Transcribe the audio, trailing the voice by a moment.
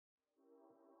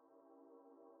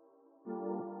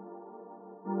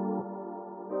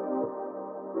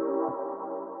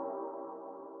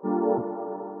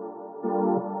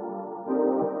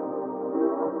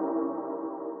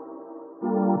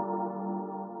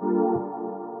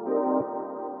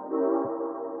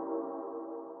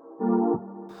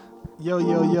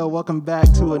Yo, welcome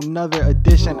back to another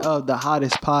edition of the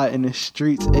hottest pod in the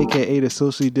streets, aka the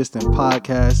Socially Distant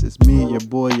Podcast. It's me, your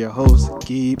boy, your host,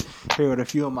 Gabe, here with a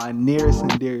few of my nearest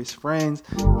and dearest friends.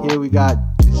 Here we got,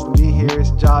 it's me here, it's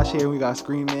Josh here, we got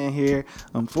Scream Man here.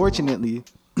 Unfortunately,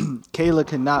 Kayla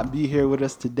could not be here with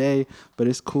us today, but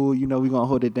it's cool. You know, we're gonna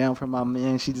hold it down for my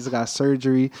man. She just got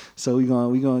surgery, so we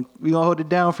gonna hold it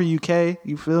down for you, Kay.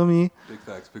 You feel me?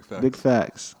 Big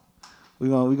facts. We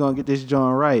gonna get this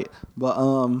joint right. But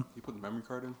You put the memory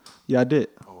card in? yeah, I did.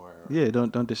 Oh, all right. Yeah,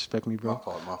 don't disrespect me, bro. My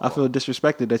fault. I feel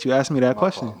disrespected that you asked me that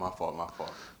question. My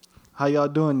fault. How y'all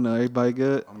doing? Everybody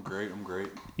good? I'm great.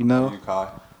 You know? How are you,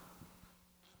 Kai?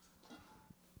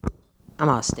 I'm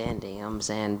outstanding. I'm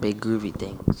saying big groovy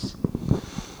things.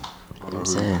 I don't know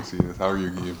who wants to see this. How are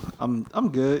you, Gabe? I'm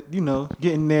good. You know,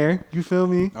 getting there. You feel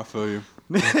me? I feel you.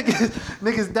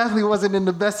 Niggas definitely wasn't in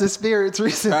the best of spirits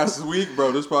recently. Past week,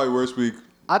 bro. This is probably worst week.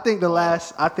 I think the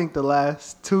last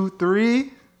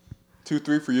 2-3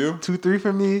 for you? 2-3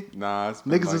 for me. Nah, it's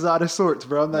been Niggas like, was out of sorts,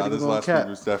 bro. I'm not even this gonna last cap.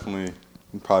 week was definitely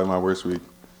probably my worst week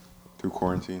through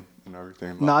quarantine and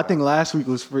everything. No, I think last week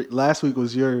was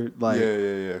your like. Yeah.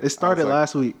 It started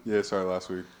last week. Yeah, it started last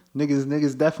week.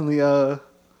 Niggas definitely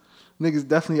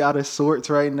out of sorts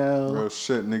right now. Bro,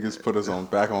 shit, niggas put us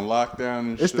back on lockdown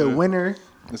and shit. It's the winter.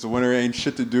 It's the winter, ain't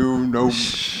shit to do. No,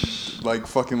 like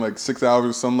fucking like 6 hours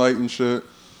of sunlight and shit.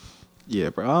 Yeah,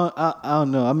 bro. I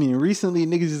don't know. I mean, recently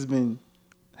niggas has been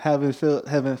haven't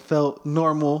felt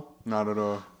normal. Not at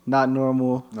all. Not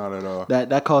normal. Not at all.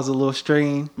 That caused a little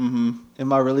strain in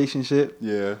my relationship.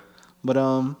 Yeah. But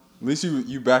At least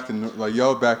you back to like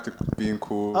y'all back to being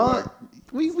cool. Like,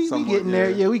 we getting there.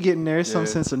 Yeah, we getting there. Some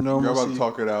yeah. sense of normalcy. You're about to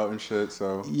talk it out and shit.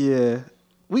 So yeah,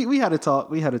 we had to talk.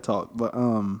 But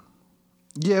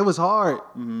yeah, it was hard.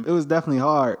 Mm-hmm. It was definitely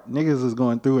hard. Niggas was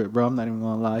going through it, bro. I'm not even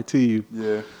gonna lie to you.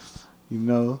 yeah. You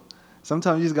know,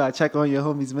 sometimes you just gotta check on your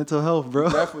homies' mental health, bro.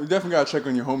 Definitely gotta check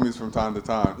on your homies from time to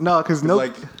time. No, cause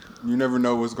like you never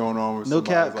know what's going on with no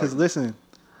somebody. cap. Cause listen,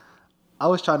 I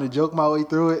was trying to joke my way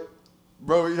through it.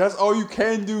 Bro, that's all you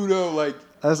can do though. Like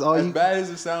That's all as bad as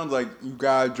it sounds, like you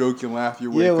gotta joke and laugh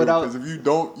your way through. Because if you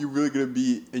don't, you're really gonna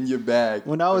be in your bag.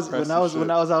 When I was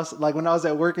out, like when I was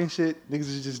at work and shit, niggas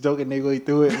was just joking their way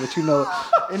through it. But you know,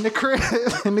 in the crib,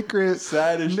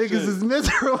 sad as niggas shit. is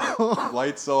miserable.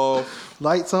 Lights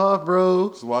off, bro.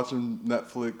 just watching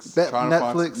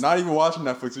Netflix. Not even watching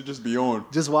Netflix, it just be on.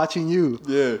 Just watching you.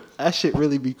 Yeah, that shit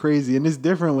really be crazy, and it's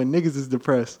different when niggas is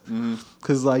depressed.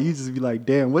 Cause like you just be like,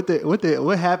 damn, what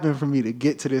happened for me to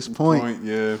get to this point?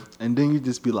 Yeah. And then you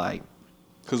just be like,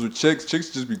 because with chicks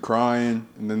just be crying,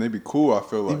 and then they be cool. I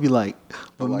feel like you be like,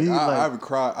 but like, I haven't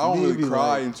cried. I don't really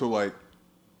cry until like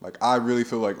I really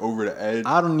feel like over the edge.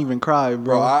 I don't even cry,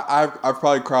 bro. I've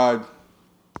probably cried.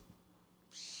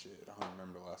 Shit, I don't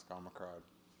remember the last time I cried.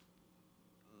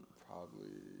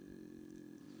 Probably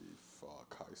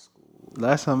high school.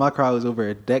 Last time I cried was over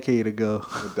a decade ago.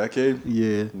 A decade?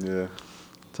 Yeah. Yeah.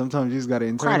 Sometimes you just gotta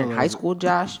internalize. Cried in high school,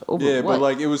 Josh? Over yeah, what? but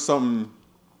like it was something.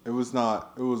 It was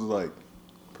not. It was like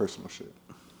personal shit.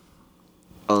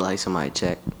 Oh, like somebody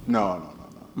checked. No.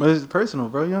 But it's personal,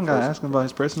 bro. You don't gotta ask him about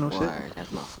his personal shit. Word,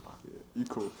 that's my fault. Yeah, you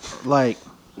cool. Like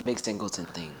Big Singleton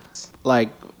things. Like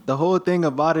the whole thing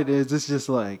about it is it's just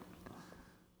like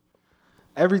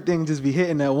everything just be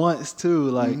hitting at once too.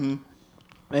 Like,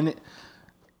 and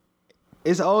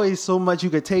it's always so much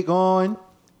you could take on.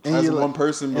 And as you're one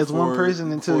person, as one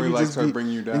person until you just bring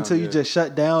you down, until you just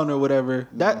shut down or whatever.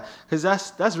 That because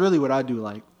that's really what I do.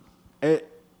 Like,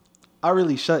 I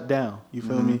really shut down. You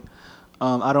feel me?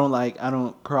 I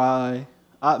don't cry.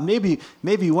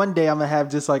 Maybe one day I'm gonna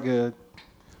have just like a.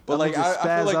 But like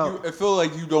I feel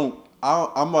like you don't.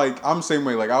 I'm the same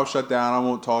way. Like I'll shut down. I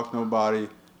won't talk to nobody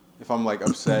if I'm like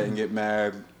upset and get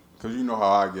mad because you know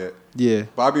how I get. Yeah.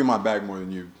 But I be in my bag more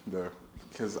than you though.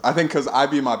 Because I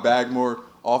be in my bag more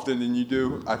often than you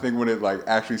do. I think when it like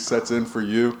actually sets in for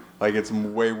you, like it's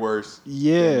way worse.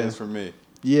 Yeah. Than it is for me.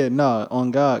 Yeah. No, on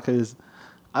God, because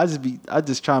I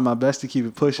just try my best to keep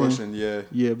it pushing. Yeah.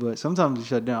 Yeah, but sometimes you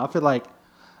shut down. I feel like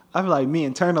me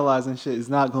internalizing shit is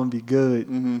not gonna be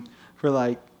good. For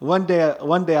like one day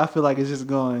I feel like it's just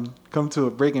going to come to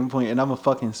a breaking point and I'm a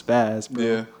fucking spaz, bro.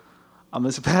 Yeah. I'm a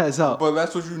spaz out. But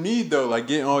that's what you need though, like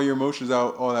getting all your emotions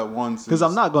out all at once. Because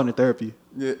I'm not going to therapy.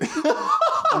 Yeah.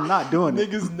 I'm not doing it.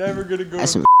 Niggas never gonna go.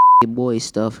 That's some boy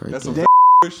stuff right That's there.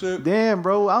 some shit. Damn,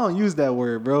 bro, I don't use that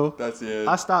word, bro. That's it.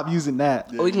 I stopped using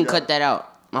that. Yeah, we can cut that out.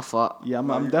 My fault. Yeah,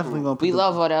 I'm definitely gonna. We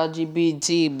love all the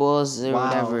LGBT boys or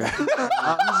whatever.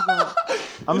 I'm just gonna.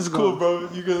 It's cool, bro.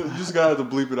 You just gotta have to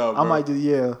bleep it out. Bro. I might do.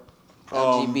 Yeah.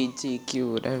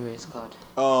 LGBTQ, whatever it's called.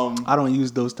 I don't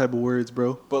use those type of words,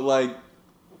 bro. But like,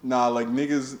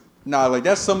 niggas, like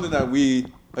that's something that we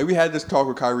had this talk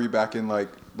with Kyrie back in like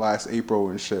last April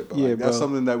and shit. But like, that's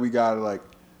something that we gotta like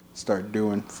start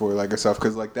doing for like ourselves,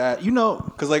 because like that,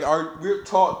 because like we're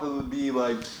taught to be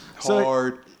like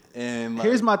hard and. Like,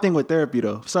 here's my thing with therapy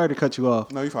though. Sorry to cut you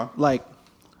off. No, you're fine. Like,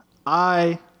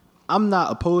 I'm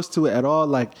not opposed to it at all.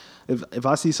 Like, if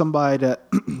I see somebody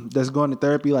that's going to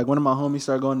therapy, like one of my homies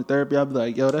start going to therapy, I'll be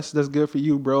like, yo, that's good for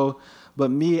you, bro.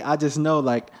 But me, I just know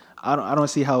like I don't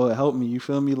see how it helped me. You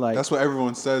feel me? Like, that's what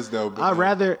everyone says though. But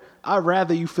I'd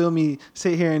rather you feel me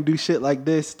sit here and do shit like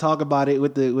this, talk about it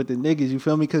with the niggas. You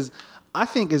feel me? Because I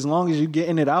think as long as you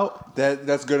getting it out,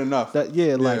 that's good enough.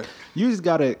 Like you just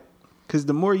gotta. Because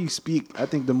the more you speak, I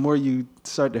think the more you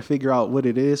start to figure out what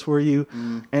it is for you.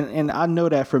 And I know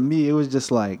that for me, it was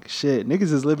just like, shit,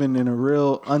 niggas is living in a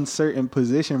real uncertain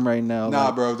position right now. Nah,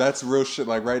 like, bro, that's real shit.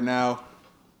 Like right now,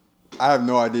 I have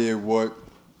no idea what's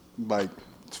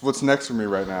next for me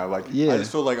right now. Like, I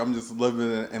just feel like I'm just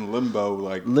living in limbo.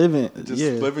 Like living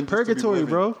purgatory,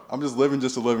 bro. I'm just living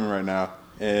right now.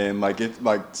 And like, it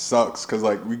like sucks because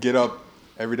like we get up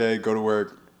every day, go to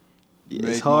work.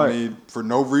 It's hard. Money for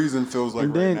no reason, feels like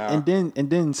right now. And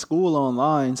then school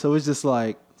online, so it's just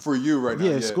like for you right now.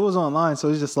 Yeah, school's online, so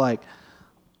it's just like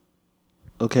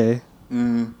okay.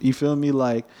 You feel me?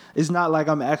 Like it's not like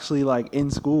I'm actually like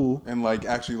in school and like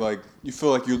actually like you feel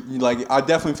like you like I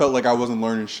definitely felt like I wasn't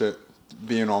learning shit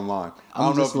being online. I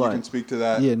don't know if you can speak to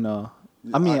that. Yeah, no.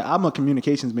 I mean, I'm a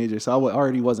communications major, so I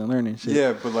already wasn't learning shit.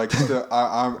 Yeah, but like, still,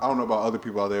 I don't know about other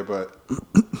people out there, but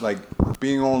like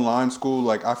being online school,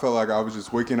 like I felt like I was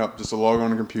just waking up just to log on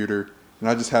the computer, and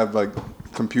I just have like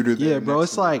computer. Yeah, bro,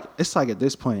 it's like at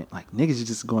this point, like niggas is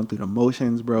just going through the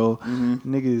motions, bro.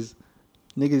 Niggas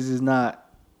is not.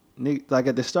 Like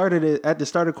at the start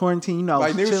of quarantine, you know,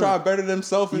 like niggas trying to better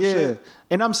themselves and shit.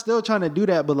 And I'm still trying to do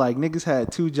that, but like niggas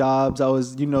had 2 jobs. I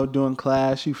was, doing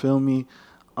class. You feel me?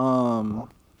 I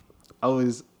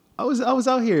was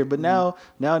out here, but now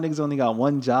niggas only got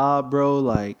 1 job, bro.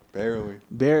 Like barely.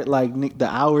 Like the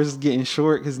hours getting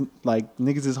short because like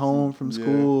niggas is home from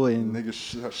school and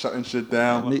niggas shutting shit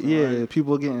down.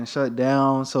 People getting shut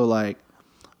down. So like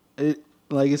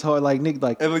it's hard. Like nigga,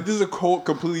 like and like this is a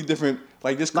completely different.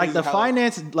 Like this, like the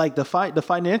finance, like the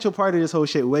financial part of this whole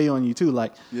shit weigh on you too.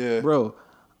 Like bro,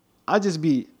 I just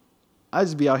be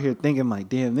out here thinking like,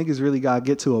 damn, niggas really gotta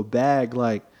get to a bag,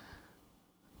 like,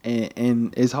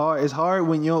 and it's hard. It's hard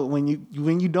when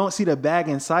you don't see the bag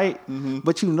in sight,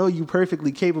 but you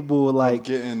perfectly capable of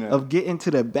getting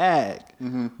to the bag.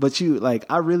 But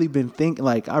I really been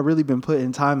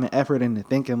putting time and effort into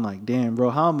thinking like, damn, bro,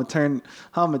 how I'm gonna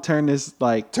turn this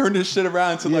shit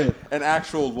around to like an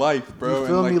actual life, bro. You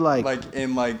feel me? Like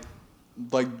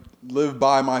live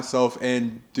by myself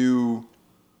and do.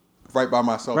 Right by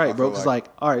myself, right, bro. Because like,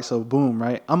 all right, so boom,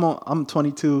 right. I'm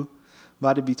 22,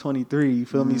 about to be 23. You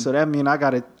feel me? So that means I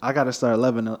gotta start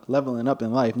leveling up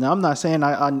in life. Now I'm not saying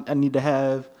I need to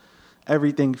have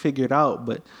everything figured out,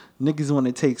 but niggas want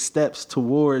to take steps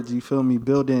towards, you feel me,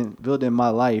 building my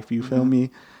life. You feel me?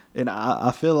 And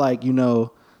I feel like the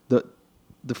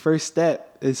first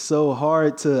step is so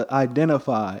hard to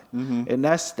identify, and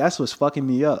that's what's fucking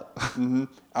me up.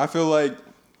 I feel like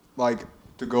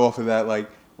to go off of that, like.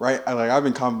 Right, I've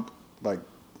been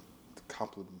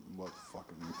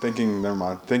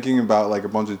thinking about like a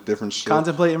bunch of different shit.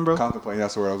 Contemplating, bro. Contemplating,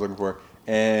 that's the word I was looking for.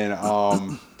 And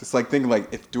just like thinking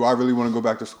like, do I really want to go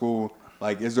back to school?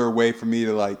 Like, is there a way for me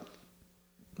to like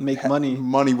make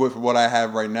money with what I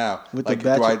have right now? With like,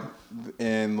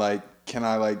 can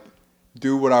I like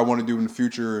do what I want to do in the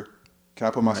future? Can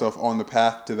I put myself on the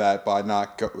path to that by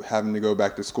not having to go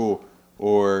back to school,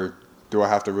 or do I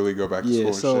have to really go back to school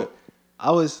and shit?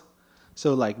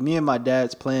 So like me and my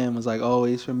dad's plan was like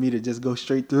always for me to just go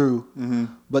straight through.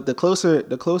 But the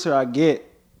closer I get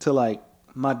to like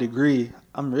my degree,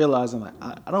 I'm realizing like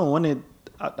I don't want to.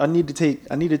 I need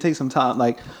to take some time.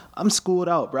 Like I'm schooled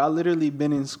out, bro. I literally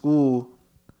been in school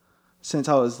since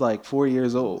I was like 4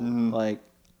 years old. Like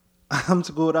I'm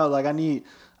schooled out. Like I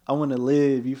want to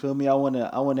live. You feel me? I want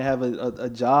to have a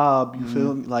job. You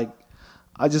feel me? Like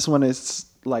I just want to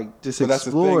like just explore. That's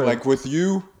the thing. Like with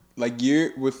you. Like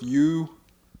you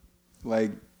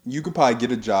could probably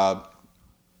get a job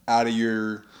out of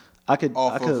your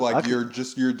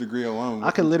your degree alone.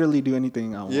 I could literally do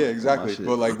anything I want. Yeah, exactly.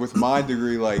 But like with my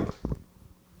degree, like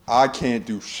I can't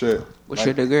do shit. What's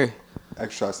your degree?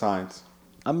 Exercise science.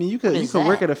 I mean, you could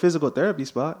work at a physical therapy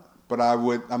spot. But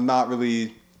I'm not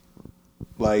really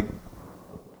like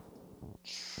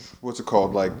what's it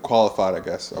called? Like qualified, I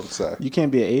guess I would say. You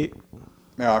can't be an 8.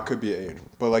 Yeah, I could be an 8,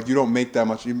 but like you don't make that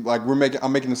much. Like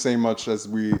I'm making the same much as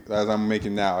I'm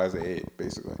making now as an 8,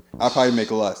 basically. I'll probably make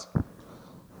less.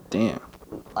 Damn.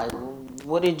 Like,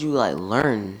 what did you like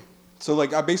learn? So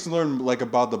like I basically learned like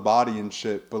about the body and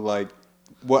shit, but like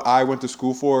what I went to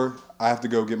school for, I have to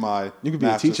go get my You could be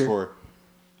master's a teacher. for.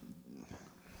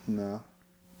 No.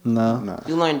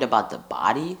 You learned about the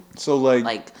body, So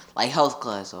like health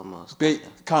class almost.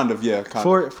 kind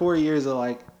of. 4 years of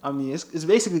like, I mean, it's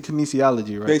basically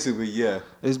kinesiology, right? Basically, yeah.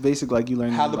 It's basically like you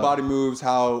learn How the body moves,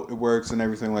 how it works, and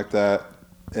everything like that,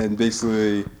 and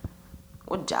basically.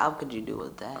 What job could you do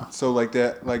with that? So like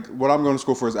that, like what I'm going to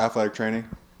school for is athletic training.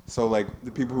 So like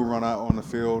the people who run out on the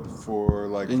field for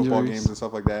like football Injuries. games and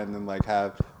stuff like that, and then like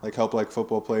have like help like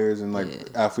football players and like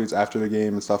athletes after the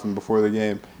game and stuff and before the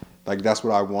game, like that's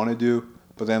what I want to do.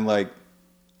 But then like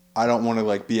I don't want to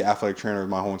like be an athletic trainer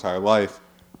my whole entire life,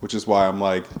 which is why I'm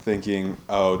like thinking,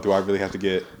 oh, do I really have to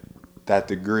get that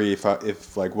degree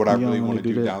if like what I really want to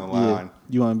do down the line?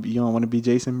 Yeah. You don't want to be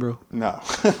Jason, bro? No.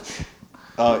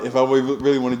 If I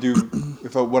really want to do,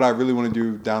 what I really want to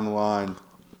do down the line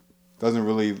doesn't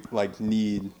really like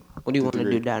need. What do you want to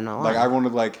do down the line? Like I want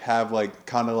to like have like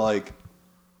kind of like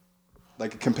a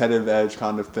competitive edge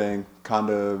kind of thing, kind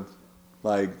of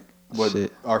like what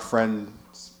our friend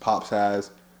Pops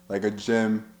has, like a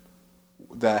gym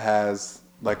that has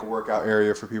like a workout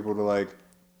area for people to like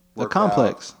work a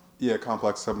complex. Out. Yeah,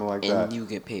 complex, something like that. And you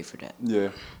get paid for that. Yeah,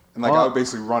 and like I would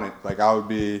basically run it. Like I would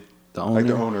be. The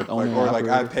owner. Like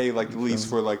I'd pay like the lease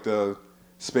for like the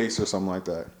space or something like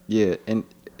that. Yeah, and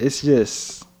it's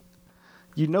just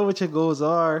you know what your goals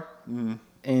are,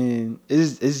 and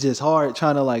it's just hard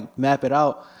trying to like map it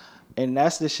out, and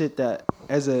that's the shit that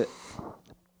as a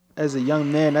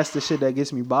young man, that's the shit that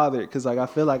gets me bothered because like I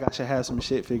feel like I should have some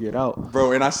shit figured out,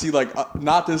 bro. And I see like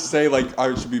not to say like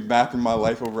I should be mapping my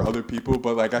life over other people,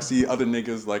 but like I see other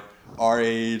niggas like our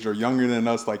age or younger than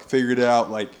us like figured it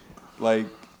out like.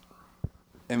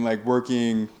 And like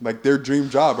working like their dream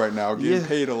job right now, getting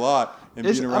paid a lot and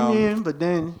being around. I mean, but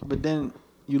then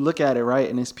you look at it right,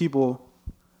 and it's people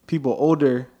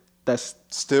older that's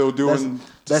still doing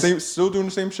the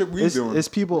same shit we doing. It's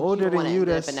people older than you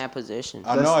that's in that position.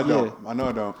 I know I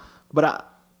don't. But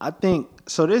I think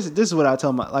so. This is what I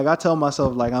tell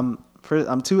myself like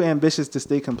I'm too ambitious to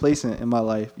stay complacent in my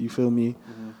life. You feel me?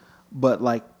 Mm-hmm. But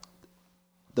like.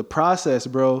 The process,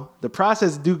 bro. The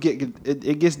process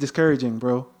it gets discouraging,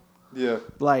 bro. Yeah.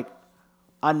 Like,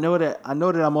 I know that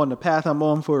I'm on the path I'm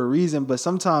on for a reason, but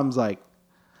sometimes like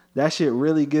that shit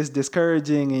really gets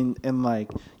discouraging and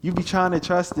like you be trying to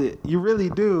trust it. You really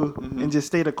do and just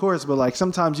stay the course, but like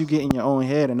sometimes you get in your own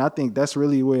head, and I think that's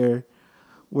really where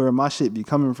my shit be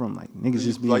coming from. Like niggas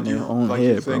just be like in their own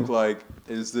head, you think bro. like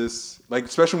is this like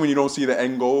especially when you don't see the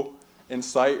end goal in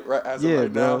sight right as of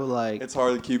right bro, now, like it's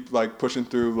hard to keep like pushing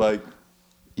through like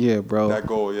bro, that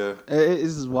goal.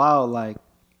 It's wild, like,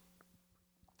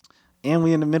 and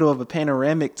we in the middle of a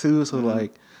panoramic too, so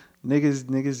like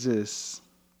niggas just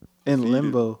in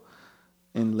limbo,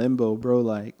 bro.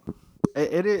 Like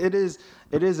it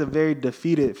is a very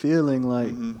defeated feeling. Like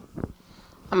I'm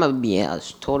gonna be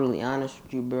totally honest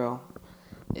with you, bro.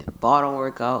 If ball don't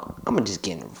work out, I'm gonna just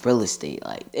get in real estate.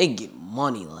 Like they get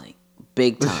money, like.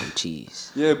 Big time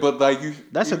cheese. Yeah, but like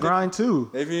that's a grind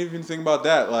too. If you even think about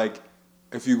that, like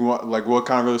if you want, like what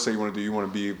kind of real estate you want to do? You want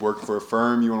to be working for a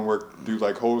firm? You want to do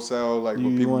like wholesale? Like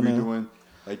what people be doing?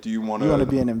 Like do you want to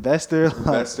be an investor?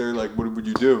 Like what would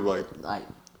you do? Like I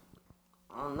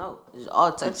don't know. There's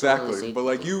all types of real estate. But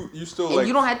like you still and like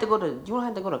you don't have to go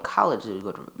to college to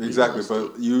go to exactly.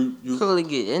 But you really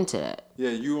get into that.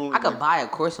 Yeah, I could buy a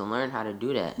course and learn how to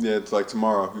do that. Yeah, it's like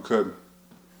tomorrow you could.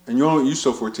 And you're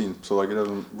still 14, so like it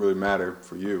doesn't really matter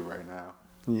for you right now.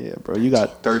 Yeah, bro, you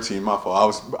got 13. My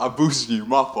fault. I boosted you.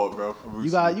 My fault, bro. You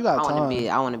got time.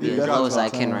 I want to be as low as I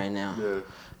can right now. Yeah.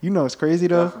 You know it's crazy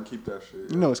though. Definitely keep that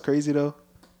shit. You know it's crazy though.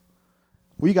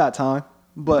 We got time,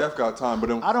 but definitely got time.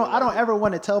 But I don't ever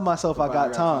want to tell myself I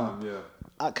got time.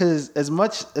 Yeah. Cause as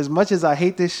much as I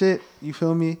hate this shit, you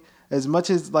feel me? As much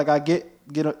as like I get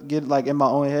like in my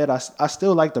own head, I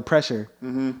still like the pressure.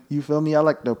 Mm-hmm. You feel me? I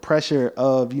like the pressure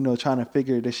of trying to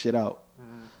figure this shit out.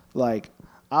 Mm-hmm. Like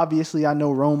obviously, I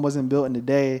know Rome wasn't built in a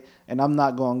day, and I'm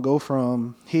not gonna go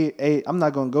from I'm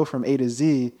not gonna go from A to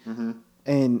Z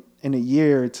in a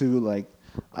year or two. Like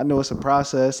I know it's a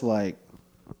process. Like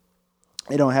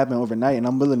it don't happen overnight, and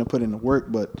I'm willing to put in the work.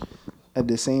 But at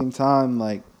the same time,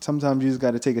 like sometimes you just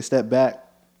got to take a step back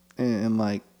and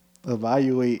like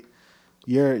evaluate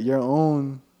your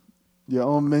own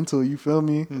mental, you feel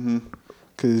me?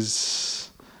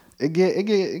 Cause it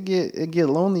get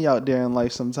lonely out there in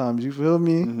life sometimes, you feel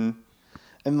me?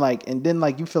 and then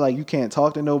like you feel like you can't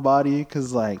talk to nobody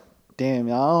because like, damn, I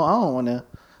don't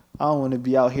want to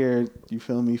be out here. You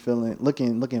feel me?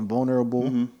 Looking vulnerable.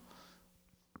 Mm-hmm.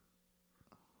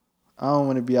 I don't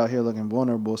want to be out here looking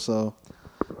vulnerable. So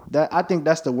I think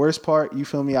that's the worst part. You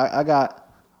feel me? I got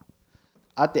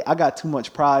too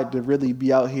much pride to really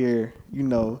be out here,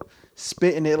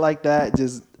 spitting it like that.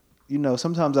 Just,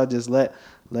 sometimes I just let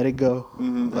it go.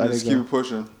 Mm-hmm. Let just keep it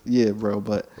pushing. Yeah, bro.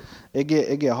 But it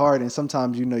get hard, and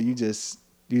sometimes you just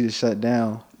shut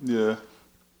down. Yeah.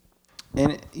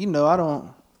 And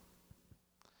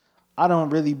I don't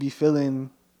really be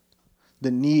feeling the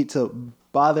need to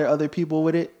bother other people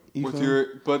with it.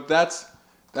 But that's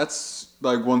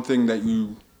like one thing that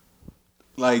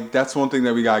that's one thing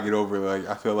that we gotta get over. Like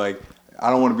I feel like I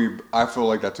feel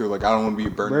like that too. Like I don't want to be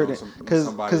burdened on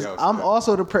somebody else. I'm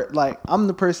also I'm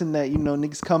the person that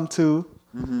niggas come to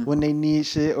when they need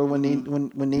shit or when they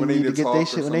need to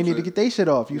get their shit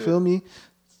off. You feel me?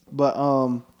 But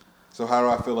So how do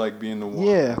I feel like being the one?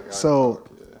 Yeah.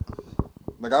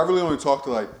 Like I really only talk to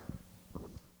like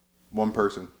one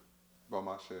person about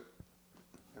my shit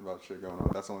and about shit going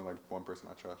on. That's only like one person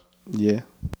I trust. Yeah.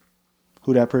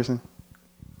 Who that person?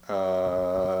 I'm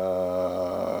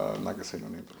not gonna say no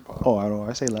names on the pod. Oh, I don't.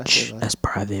 I say less. That's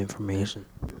private information.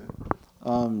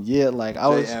 Yeah. Like I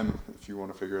was. JM, if you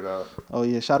want to figure it out. Oh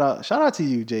yeah, shout out to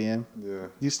you, JM. Yeah.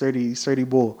 You sturdy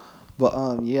bull.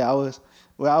 But yeah, I was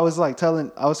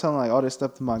telling like all this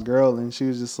stuff to my girl, and she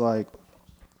was just like,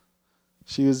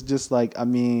 I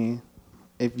mean,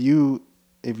 if you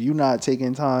not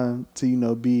taking time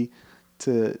to be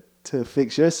to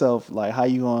fix yourself, like how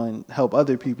you gonna help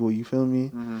other people? You feel me?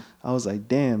 Mm-hmm. I was like,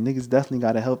 damn, niggas definitely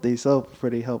gotta help themselves before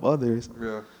they help others.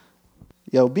 Yeah.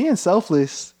 Yo, being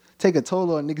selfless take a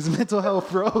toll on niggas' mental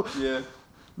health, bro. Yeah.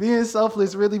 Being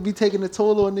selfless really be taking a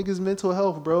toll on niggas' mental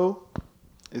health, bro.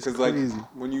 It's crazy.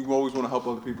 Like when you always want to help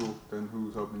other people, then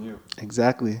who's helping you?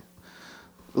 Exactly.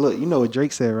 Look, you know what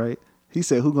Drake said, right? He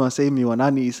said, "Who gonna save me when I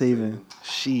need saving?"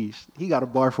 Sheesh. He got a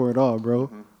bar for it all, bro.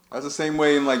 Mm-hmm. That's the same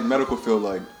way in like medical field,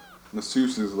 like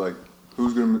masseuses, like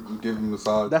who's gonna give him a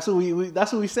massage? That's what we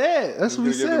said. That's what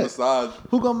we said. Massage?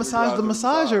 Who gonna massage the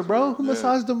massager, bro? Who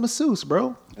massage the masseuse,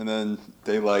 bro? And then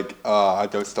they like, I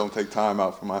just don't take time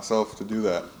out for myself to do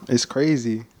that. It's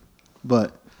crazy,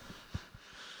 but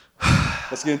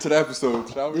let's get into the episode,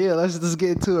 shall we? Yeah, let's just get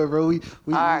into it, bro. We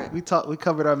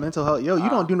covered our mental health. Yo, you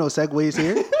don't do no segues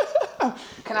here.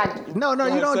 Can I? No,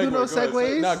 you don't do no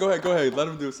segues. No, go ahead. Let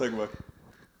him do a segue.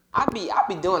 I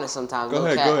be doing it sometimes. Go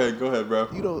ahead, bro.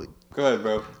 You don't. Go ahead,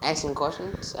 bro. Asking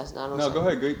questions. That's not. No, go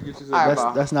ahead. Get yourself. All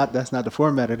right, that's not the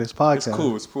format of this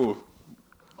podcast. It's cool.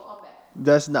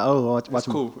 That's not. Oh, watch it's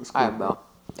cool. All right, bro.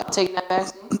 Y'all taking that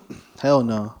vaccine? Hell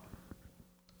no.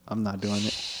 I'm not doing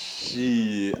it.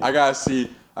 Gee, I gotta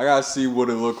see what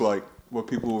it look like, what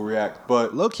people will react.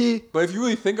 But low key. But if you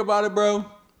really think about it, bro,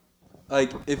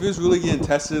 like if it's really getting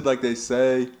tested, like they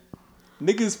say,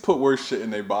 niggas put worse shit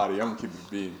in their body. I'm gonna keep it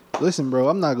being. Listen, bro,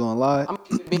 I'm not gonna lie. I'm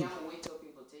gonna wait till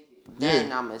people take it.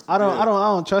 Then I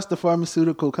don't trust the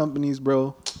pharmaceutical companies,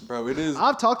 bro. Bro, it is.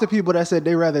 I've talked to people that said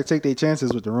they rather take their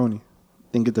chances with the Rooney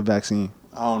than get the vaccine.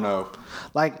 I don't know.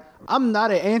 Like, I'm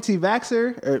not an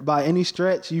anti-vaxxer or by any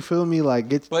stretch. You feel me? Like,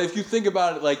 but if you think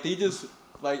about it, like they just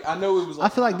like I know it was.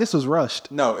 Like, I feel like this was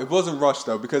rushed. No, it wasn't rushed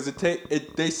though because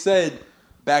they said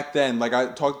back then, like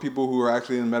I talked to people who were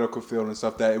actually in the medical field and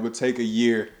stuff, that it would take a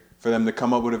year for them to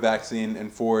come up with a vaccine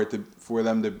and for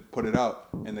them to put it out,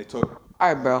 and they took.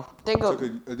 All right, bro. They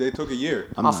took a year.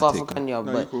 I'm far from cutting you off,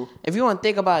 but cool. If you want to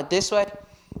think about it this way,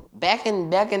 back in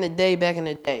the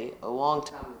day, a long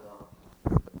time ago,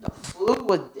 the flu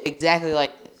was exactly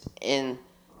like this, and you know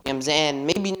what I'm saying,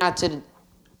 maybe not to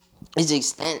this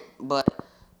extent, but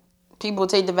people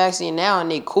take the vaccine now and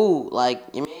they cool, like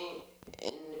you mean.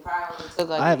 And it probably took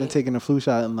like I haven't taken a flu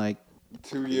shot in like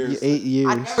 2 years, 8 years.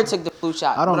 I never took the flu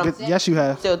shot. I don't get. Yes, you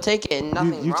have. Still take it. And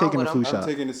nothing you wrong taking with the flu them. shot? I've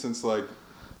taken it since like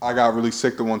I got really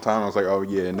sick the one time. I was like, oh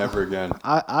yeah, never again.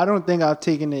 I don't think I've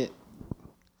taken it.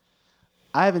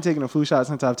 I haven't taken a flu shot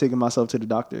since I've taken myself to the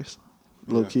doctors.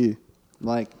 Low key,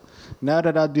 like now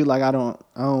that I do, like I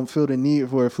don't feel the need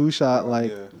for a flu shot,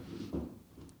 like. Yeah.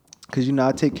 Cause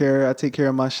I take care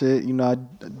of my shit. I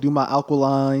do my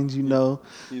alkalines.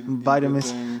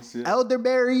 Vitamins. Things, yeah.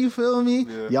 Elderberry. You feel me?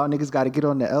 Yeah. Y'all niggas got to get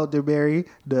on the elderberry,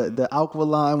 the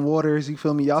alkaline waters. You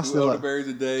feel me? Y'all 2 still elderberries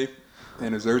a day,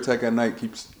 and a Zyrtec at night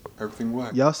keeps everything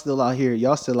wet. Y'all still out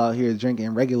here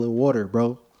drinking regular water,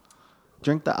 bro.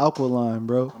 Drink the alkaline,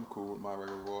 bro. I'm cool with my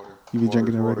regular water. You be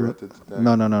drinking the regular?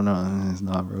 No. It's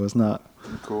not, bro. It's not.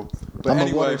 I'm cool. But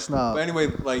anyway,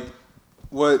 like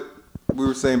what we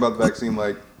were saying about the vaccine,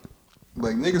 like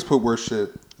like niggas put worse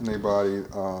shit in their body.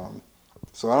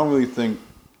 So I don't really think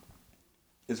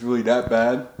it's really that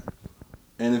bad.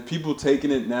 And if people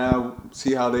taking it now,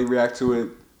 see how they react to it.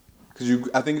 Because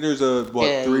I think there's a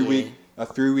 3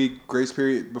 week grace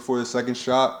period before the second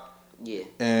shot. Yeah.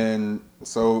 And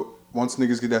so once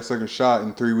niggas get that second shot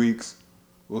in 3 weeks,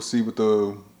 we'll see what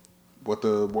the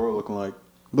world looking like.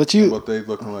 What they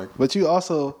looking like. But you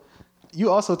also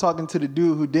talking to the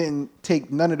dude who didn't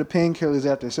take none of the painkillers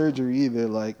after surgery either.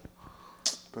 Like,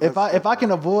 if I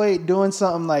can avoid doing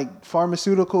something like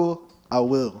pharmaceutical, I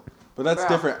will. But that's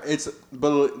different.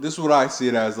 But this is what I see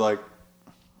it as. Like,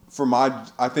 for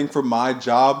my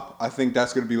job, I think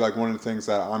that's gonna be like one of the things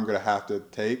that I'm gonna have to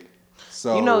take.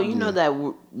 So you know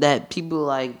that people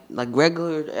like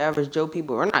regular average Joe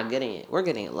people, we're not getting it. We're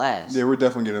getting it last. Yeah, we're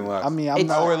definitely getting last. I mean,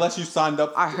 or unless you signed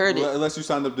up. I heard it. Unless you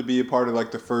signed up to be a part of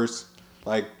like the first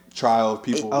like trial of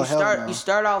people. You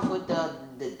start off with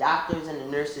the doctors and the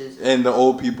nurses and the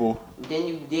old people. Then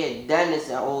you did dentists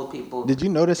and old people. Did you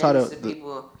notice how the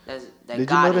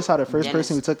first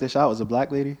person who took the shot was a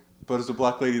black lady? But it's a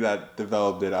black lady that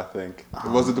developed it. I think.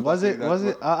 Was it?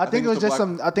 I think it was just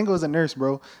some. I think it was a nurse,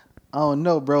 bro. I don't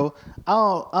know, bro.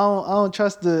 I don't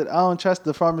trust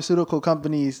the pharmaceutical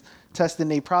companies testing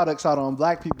their products out on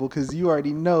black people because you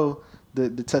already know the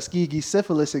Tuskegee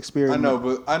syphilis experiment.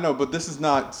 I know, but this is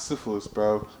not syphilis,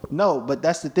 bro. No, but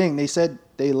that's the thing. They said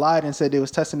they lied and said they was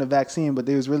testing the vaccine, but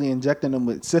they was really injecting them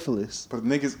with syphilis. But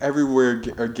niggas everywhere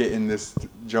are getting this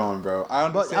John, bro. I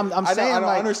understand. But I'm saying,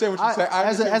 I understand what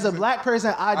you're saying. As a black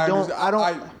person, I don't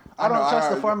trust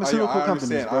the pharmaceutical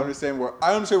companies, bro.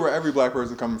 I understand where every black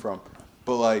person is coming from,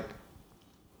 but like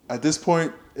at this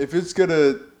point, if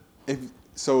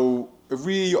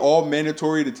we all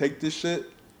mandatory to take this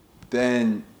shit,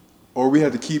 then or we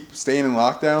have to keep staying in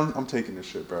lockdown, I'm taking this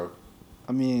shit, bro.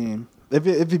 I mean, if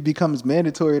it becomes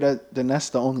mandatory, then that's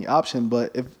the only option.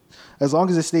 But as long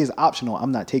as it stays optional,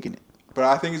 I'm not taking it. But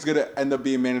I think it's gonna end up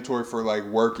being mandatory for like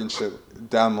work and shit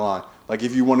down the line. Like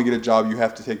if you want to get a job, you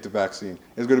have to take the vaccine.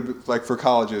 It's gonna be like for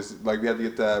colleges, like we have to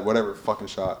get that whatever fucking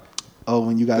shot. Oh,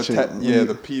 when you got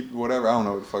whatever. I don't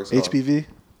know what the fuck it's called. HPV.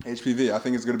 HPV. I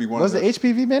think it's gonna be one. Was the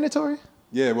HPV mandatory?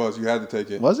 Yeah, it was. You had to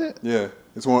take it. Was it? Yeah,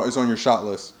 it's on your shot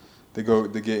list. They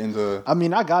get into. I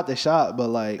mean, I got the shot, but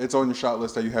like it's on your shot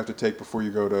list that you have to take before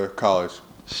you go to college.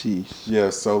 Sheesh. Yeah,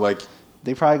 so like.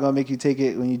 They probably gonna make you take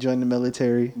it when you join the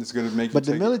military. It's gonna make you. But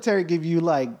the military give you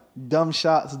like dumb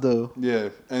shots though. Yeah,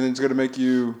 and it's gonna make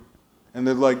you, and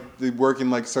they're like they work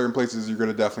in like certain places. You're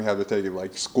gonna definitely have to take it,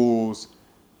 like schools.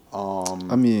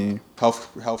 I mean,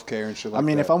 healthcare and shit like that. I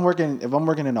mean, if I'm working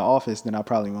in the office, then I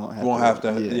probably won't have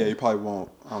to. Yeah, you probably won't.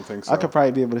 I don't think so. I could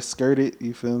probably be able to skirt it.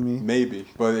 You feel me? Maybe,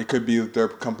 but it could be their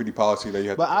company policy that you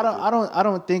have. But I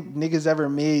don't think niggas ever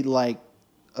made like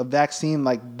a vaccine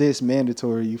like this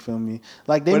mandatory. You feel me?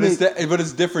 Like but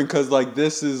it's different because like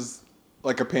this is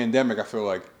like a pandemic. I feel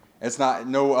like it's not.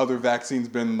 No other vaccine's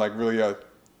been like really a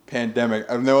pandemic.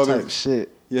 No other type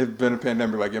shit. Yeah, it's been a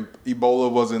pandemic. Like Ebola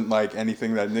wasn't like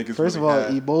anything that niggas. First of all,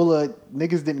 Ebola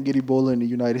niggas didn't get Ebola in the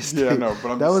United States. Yeah, no,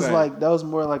 but that was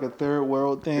more like a third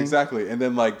world thing. Exactly, and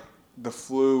then like the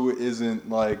flu isn't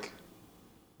like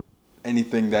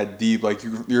anything that deep. Like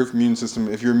your immune system,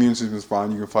 if your immune system is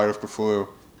fine, you can fight off the flu.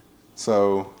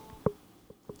 So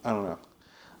I don't know.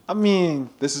 I mean,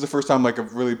 this is the first time like a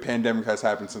really pandemic has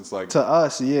happened since like to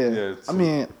us. Yeah. I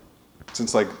mean,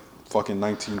 since like fucking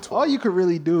 1912. All you could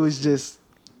really do is just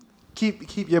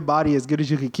keep your body as good as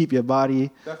you can keep your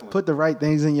body. Definitely. Put the right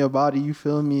things in your body. You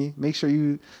feel me? Make sure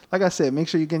you, like I said, make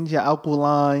sure you get your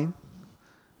alkaline,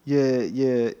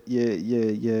 your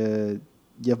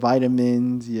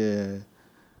vitamins, your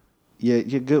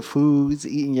good foods.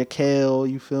 Eating your kale.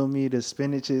 You feel me? The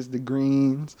spinaches, the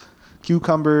greens,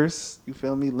 cucumbers. You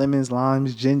feel me? Lemons,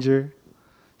 limes, ginger,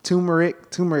 turmeric,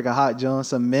 a hot joint,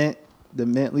 some mint, the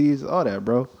mint leaves, all that,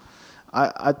 bro.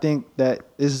 I think that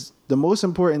is the most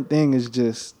important thing is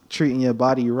just treating your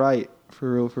body right,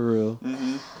 for real.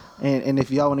 Mm-hmm. And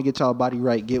if y'all want to get y'all body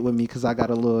right, get with me because I got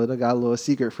a little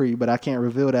secret for you, but I can't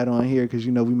reveal that on here because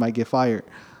we might get fired.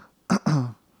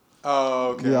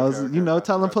 Oh, okay. Yeah, okay.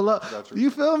 tell them pull up.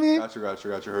 You feel me? Got you.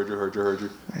 Heard you.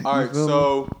 All right,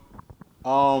 so,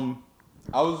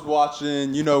 I was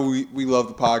watching. We love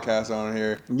the podcast on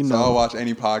here. So I'll watch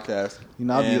any podcast.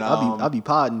 I'll be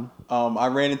podding. I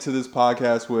ran into this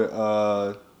podcast with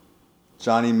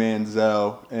Johnny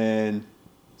Manziel, and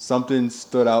something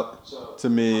stood out to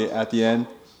me at the end.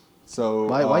 So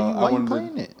why you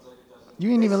playing it? You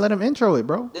didn't even let him intro it,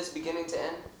 bro. This beginning to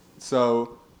end.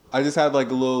 So I just had like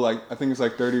a little I think it's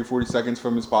like 30 or 40 seconds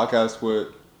from his podcast with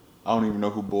I don't even know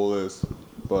who Bull is,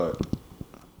 but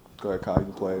go ahead, Kyle, you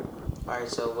can play it. All right.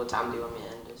 So what time do you want me to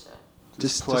end this at?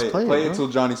 Just play it until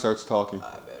Johnny starts talking.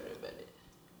 I bet it.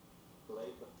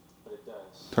 Late, but it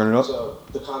does. Turn it up. So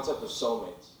the concept of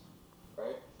soulmates,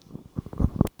 right?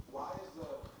 Why is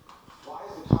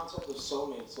the concept of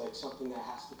soulmates like something that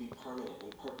has to be permanent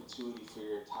in perpetuity for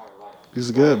your entire life? This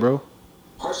is good, bro.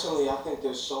 Personally, I think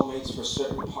there's soulmates for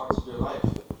certain parts of your life.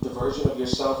 The version of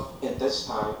yourself at this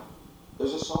time,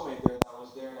 there's a soulmate there that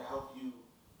was there to help you.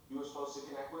 You were supposed to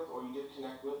connect with, or you did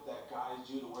connect with, that guides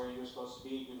you to where you're supposed to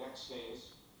be at your next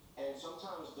phase. And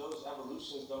sometimes those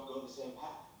evolutions don't go the same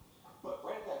path. But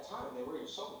right at that time, they were your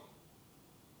soulmate.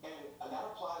 And that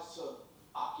applies to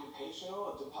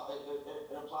occupational, it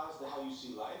applies to how you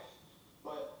see life.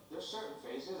 But there's certain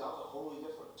phases, I was a totally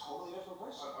different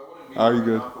person. I wouldn't be Are you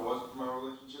good? if it wasn't for my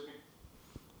relationship.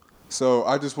 So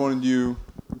I just wanted you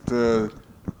to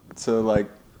like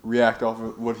react off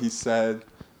of what he said,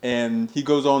 and he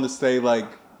goes on to say like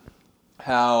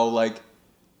how like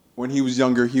when he was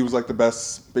younger he was like the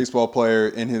best baseball player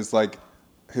in his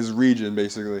region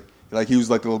basically. Like he was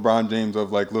like the LeBron James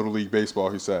of like Little League baseball.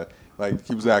 He said like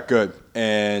he was that good,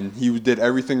 and he did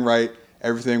everything right.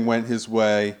 Everything went his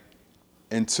way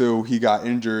until he got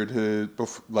injured.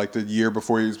 Like the year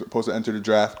before he was supposed to enter the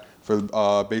draft for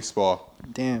baseball.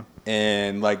 Damn.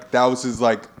 And like that was his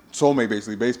like soulmate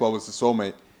basically. Baseball was his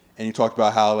soulmate, and he talked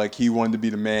about how like he wanted to be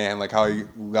the man, like how he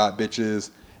got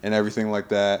bitches and everything like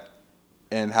that,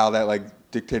 and how that like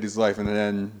dictated his life. And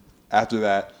then after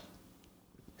that,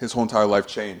 his whole entire life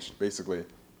changed basically.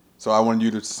 So I wanted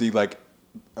you to see like,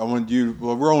 well,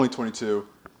 we're only 22,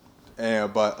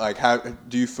 but like how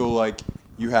do you feel like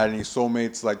you had any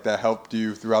soulmates like that helped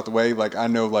you throughout the way? Like I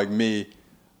know like me,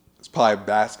 it's probably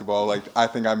basketball. Like I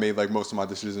think I made like most of my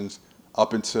decisions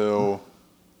up until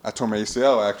I tore my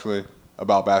ACL actually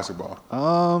about basketball.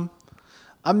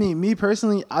 I mean, me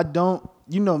personally, I don't.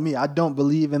 You know me, I don't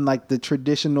believe in like the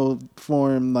traditional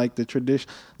form, like the tradition,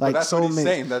 like that's soulmates. What he's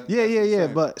saying. Yeah.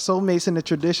 But soulmates in the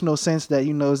traditional sense that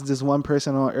it's this one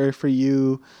person on earth for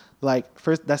you. Like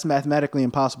first, that's mathematically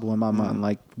impossible in my mind.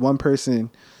 Like one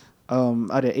person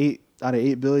out of 8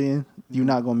 billion, you're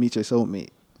not gonna meet your soulmate.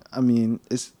 I mean,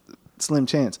 it's slim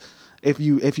chance if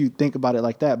you think about it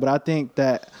like that. But I think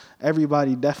that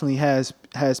everybody definitely has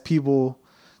people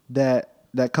that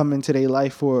come into their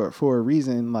life for a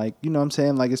reason. Like, you know what I'm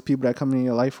saying? Like it's people that come in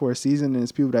your life for a season, and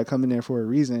it's people that come in there for a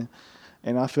reason.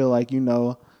 And I feel like,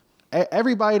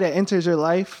 everybody that enters your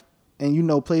life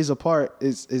and, plays a part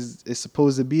is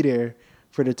supposed to be there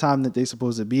for the time that they're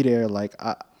supposed to be there. Like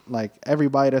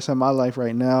everybody that's in my life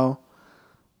right now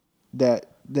that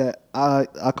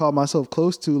I call myself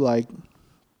close to, like,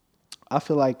 I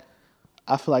feel like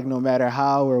no matter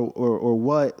how or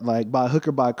what, like by hook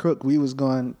or by crook, we was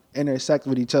going to intersect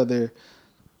with each other.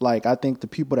 Like I think the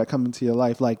people that come into your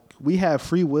life, like we have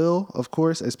free will, of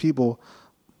course, as people,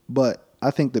 but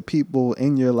I think the people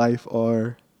in your life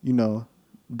are,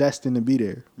 destined to be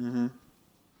there. Mm-hmm.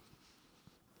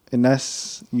 And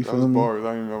that's, you feel me? Bars. I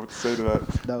don't even know what to say to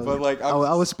that. But like I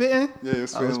was spitting. Yeah, you were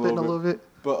spitting, I was spitting a little bit.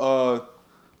 But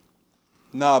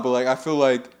but like I feel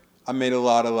like I made a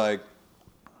lot of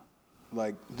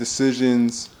like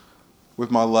decisions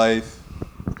with my life,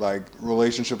 like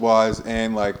relationship wise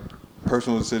and like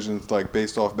personal decisions like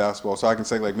based off basketball. So I can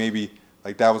say like maybe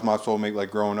like that was my soulmate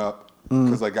like growing up,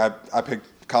 because like I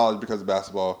picked college because of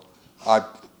basketball. I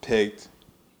picked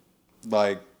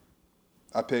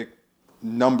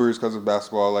numbers because of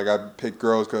basketball. Like I picked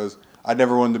girls because I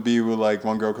never wanted to be with like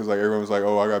one girl because like everyone was like,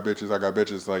 oh, I got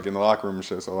bitches like in the locker room and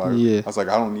shit. So like I was like,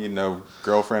 I don't need no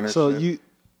girlfriend or shit.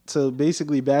 So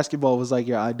basically basketball was like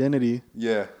your identity.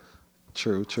 Yeah.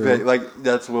 True. Like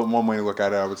that's one way to look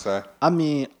at it, I would say. I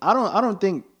mean, I don't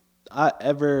think I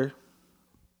ever,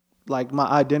 like, my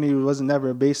identity wasn't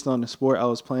ever based on the sport I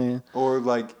was playing. Or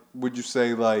like, would you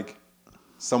say like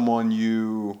someone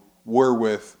you were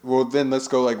with? Well, then let's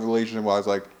go like relationship wise.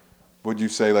 Like, would you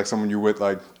say like someone you with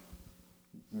like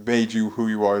made you who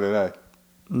you are today?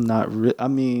 I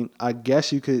mean, I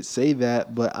guess you could say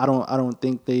that, but I don't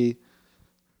think they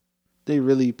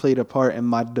really played a part in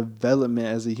my development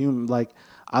as a human. Like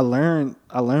I learned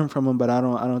from them, but I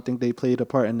don't think they played a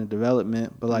part in the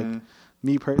development. But like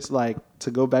me personally, like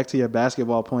to go back to your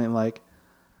basketball point, like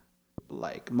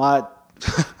my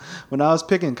when I was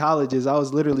picking colleges, I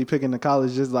was literally picking the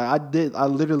colleges. Like I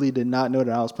literally did not know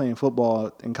that I was playing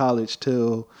football in college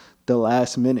till the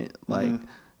last minute. Like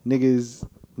niggas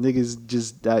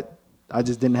just that I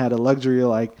just didn't have the luxury of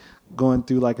like going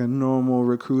through like a normal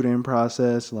recruiting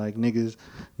process. Like niggas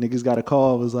got a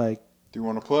call. It was like, do you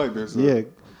want to play, basically? Yeah.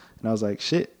 And I was like,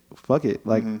 shit, fuck it.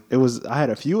 Like I had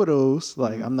a few of those.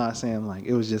 Like I'm not saying like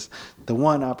it was just the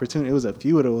one opportunity. It was a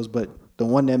few of those, but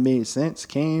one that made sense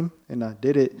came, and I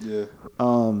did it. Yeah.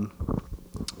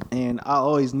 And I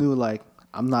always knew like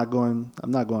I'm not going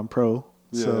pro.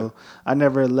 Yeah. So I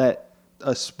never let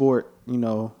a sport,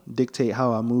 dictate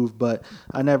how I move, but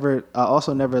I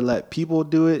also never let people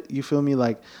do it. You feel me?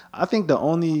 Like I think the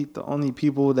only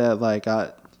people that like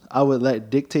I would let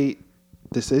dictate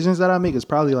decisions that I make is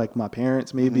probably like my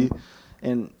parents maybe. Mm-hmm.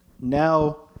 And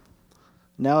now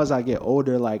as I get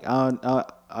older, like I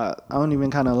don't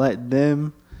even kind of let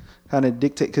them kind of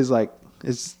dictate, because like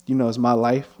it's it's my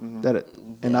life. Mm-hmm.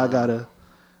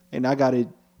 And I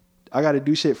gotta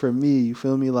do shit for me. You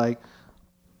feel me? Like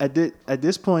at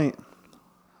this point,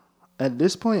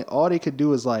 all they could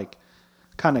do is like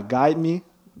kind of guide me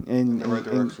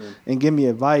and give me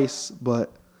advice.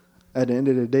 But at the end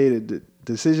of the day, the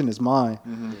decision is mine.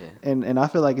 Mm-hmm. Yeah. And I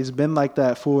feel like it's been like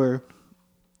that for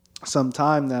some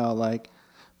time now. Like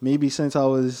maybe since I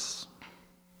was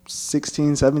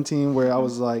 16, 17, where I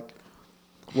was like,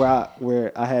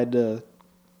 where I had to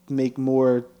make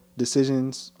more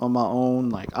decisions on my own.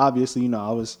 Like obviously,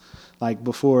 I was like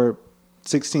before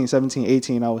 16, 17,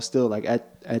 18, I was still like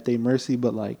at their mercy,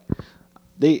 but like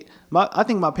I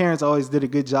think my parents always did a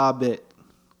good job at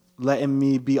letting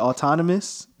me be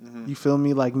autonomous. Mm-hmm. You feel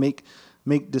me? Like make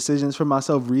decisions for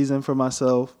myself, reason for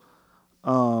myself.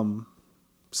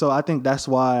 So I think that's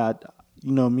why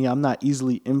I'm not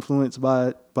easily influenced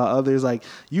by others. Like,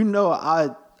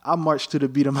 I march to the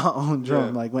beat of my own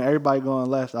drum. Yeah. Like when everybody going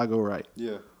left, I go right.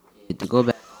 Yeah. To go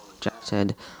back to what Josh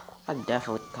said, I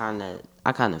definitely kind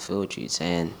of feel what you're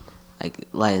saying. Like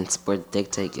letting sports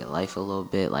dictate your life a little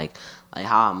bit. Like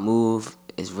how I move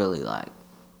is really like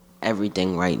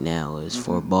everything right now is mm-hmm.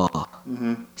 for ball.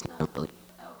 Mm-hmm. It's not really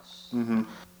else. Mm-hmm.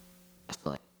 I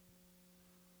feel like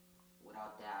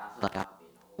without that, I feel like I'd be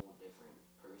a whole different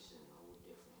person, a whole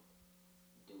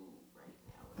different dude right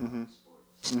now. Mm-hmm.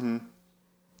 Sports. Mm-hmm.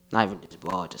 Not even just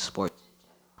ball, just sports.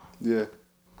 Yeah,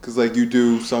 cause like you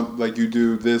do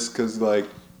this, cause like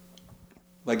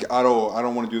I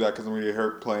don't want to do that because I'm gonna get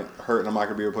hurt and I'm not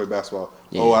gonna be able to play basketball.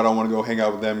 Yeah. Oh, I don't want to go hang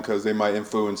out with them because they might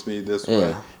influence me this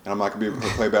way, and I'm not gonna be able to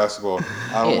play basketball.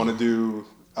 I don't want to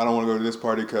go to this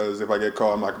party because if I get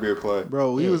caught, I'm not gonna be able to play.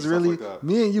 Bro, me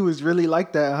and you was really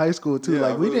like that in high school too. Yeah,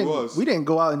 like we didn't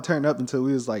go out and turn up until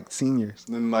we was like seniors.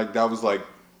 And then like that was like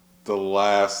the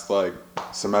last like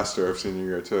semester of senior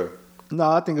year too. No,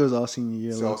 I think it was all senior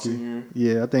year. It's all senior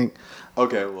year? Yeah, I think.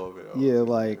 Okay, a little bit. Yeah,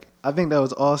 like I think that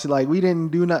was all. Like we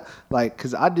didn't do not like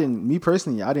because I didn't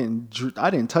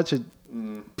touch a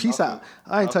piece of.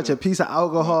 I didn't touch a piece of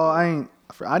alcohol. I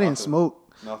didn't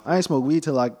smoke. Nothing. I didn't smoke weed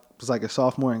till like was like a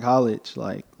sophomore in college.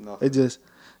 Like it just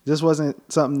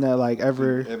wasn't something that like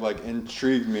ever. It like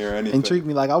intrigued me or anything. Intrigued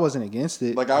me, like I wasn't against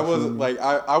it. Like I wasn't like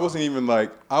I wasn't even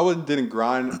like didn't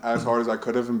grind as hard as I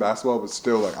could have in basketball, but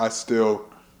still like I still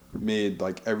made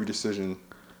like every decision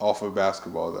off of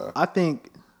basketball though. I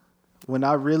think when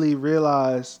I really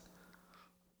realized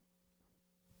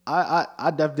I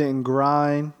definitely didn't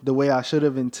grind the way I should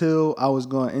have until I was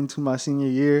going into my senior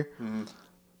year. Mm-hmm.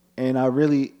 And I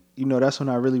really, that's when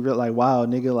I really realized like, wow,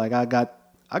 nigga, like I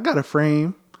got a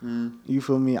frame. Mm-hmm. You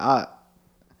feel me?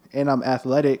 And I'm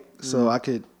athletic, so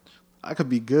mm-hmm. I could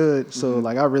be good. Mm-hmm. So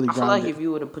like I really grinded. I feel like if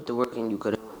you would have put the work in, you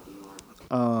could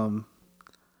have.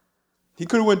 He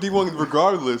could have went D1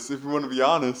 regardless, if you want to be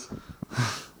honest.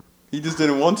 He just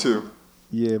didn't want to.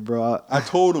 Yeah, bro. I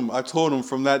told him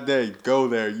from that day, go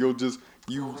there. You'll just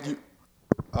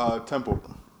Temple.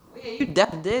 Yeah, you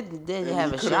definitely did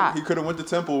have a shot. He could have went to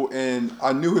Temple, and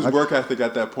I knew his work ethic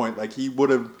at that point. Like he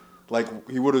was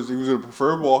a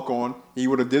preferred walk on. He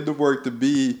would have did the work to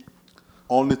be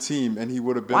on the team, and he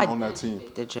would have been on that team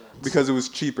because it was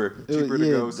cheaper to go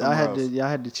somewhere else. I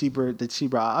had the cheaper.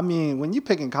 I mean, when you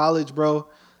picking college, bro,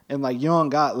 and like you don't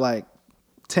got like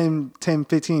 10,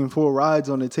 15 full rides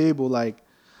on the table, like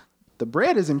the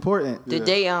bread is important. Did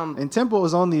they and Temple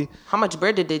was only how much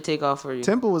bread did they take off for you?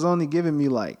 Temple was only giving me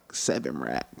like 7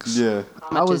 racks. Yeah.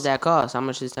 How much does that cost? How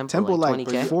much is Temple? Temple like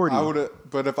 20K? 40.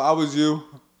 But if I was you,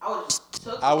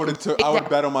 I would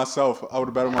bet on myself.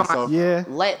 Yeah.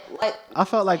 I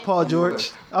felt like Paul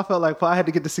George. I had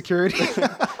to get the security.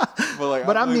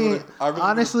 but I mean,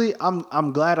 honestly,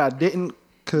 I'm glad I didn't,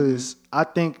 because I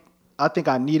think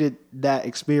I needed that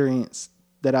experience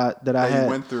that I had.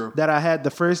 Went through. That I had the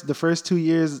first 2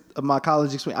 years of my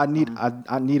college experience.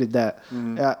 I needed that.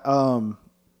 Mm-hmm.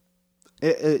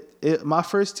 My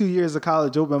first 2 years of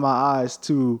college opened my eyes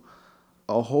to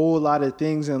a whole lot of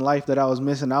things in life that I was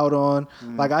missing out on.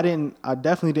 Mm-hmm. Like I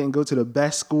definitely didn't go to the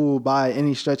best school by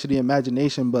any stretch of the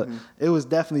imagination, but it was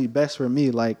definitely best for me.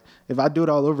 Like if I do it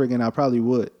all over again, I probably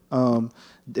would.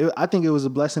 I think it was a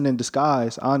blessing in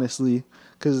disguise, honestly.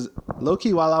 Because low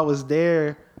key, while I was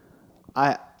there,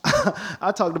 I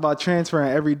talked about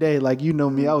transferring every day. Like, you know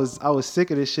me, I was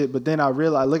sick of this shit. But then I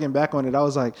realized, looking back on it, I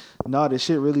was like, no, this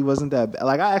shit really wasn't that bad.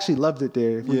 Like, I actually loved it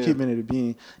there. If we're keeping it a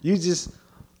being, you just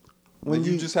when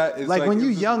you just had like when you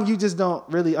young, you just don't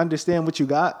really understand what you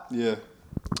got. Yeah.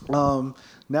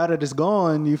 Now that it's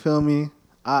gone, you feel me?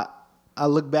 I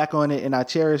look back on it and I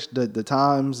cherish the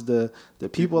times, the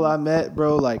people I met,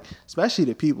 bro. Like, especially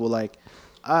the people. Like,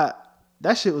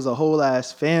 that shit was a whole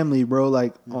ass family, bro.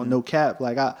 Like, on no cap.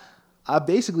 Like, I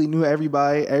basically knew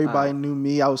everybody. Everybody knew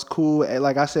me. I was cool.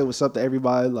 Like I said, what's up to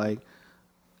everybody. Like,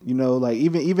 you know, like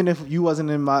even if you wasn't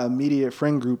in my immediate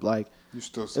friend group, like, you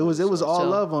still it was all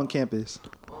love on campus.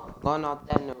 Going on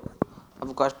that note, I have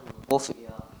a question for both of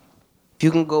y'all. If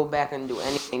you can go back and do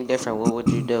anything different, what would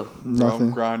you do? Bro,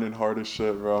 I'm grinding hard as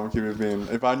shit, bro. I'm keeping it being.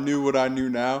 If I knew what I knew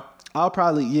now, I'll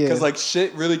probably Because like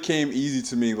shit really came easy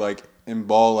to me. Like in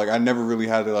ball, like I never really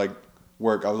had to like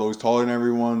work. I was always taller than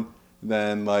everyone.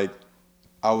 Then like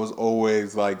I was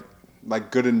always like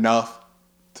good enough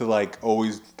to like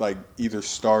always like either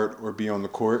start or be on the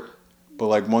court. But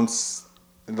like once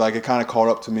like it kind of caught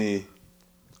up to me.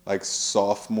 Like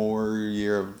sophomore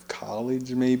year of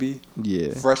college, maybe. Yeah.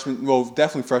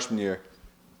 Definitely freshman year,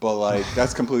 but like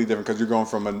that's completely different because you're going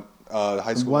from a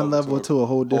high school one level to a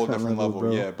whole different level,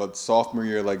 bro. Yeah, but sophomore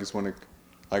year, like is when it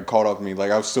like caught up to me. Like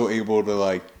I was still able to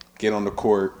like get on the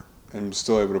court and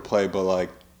still able to play, but like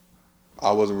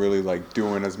I wasn't really like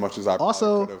doing as much as I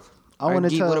also could have. I want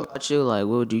to tell. What about you? Like,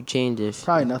 what would you change if?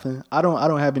 Probably nothing. I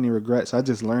don't have any regrets. I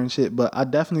just learned shit, but I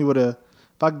definitely would have.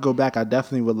 If I could go back, I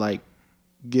definitely would like.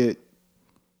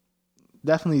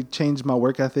 Definitely changed my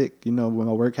work ethic, you know, with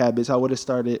my work habits. I would have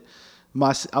took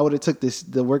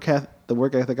the work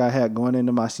ethic I had going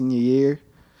into my senior year,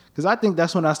 because I think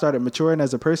that's when I started maturing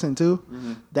as a person too.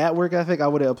 Mm-hmm. That work ethic, I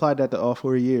would have applied that to all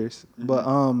 4 years.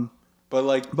 Mm-hmm.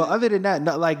 But other than that,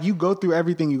 not like you go through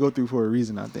everything you go through for a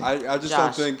reason. I think. I just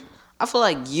don't think. I feel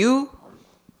like you,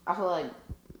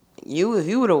 if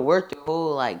you would have worked your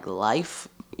whole like life.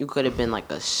 You could have been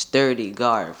like a sturdy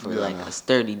guard for a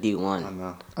sturdy D1. I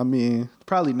know. I mean,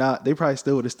 probably not. They probably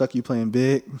still would have stuck you playing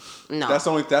big. No, that's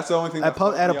the only thing.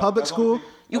 At a public school,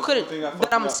 you could have.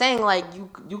 But I'm saying like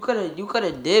you could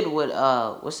have did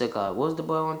what what's it called? What was the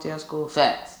boy I went to your school?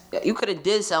 Facts. You could have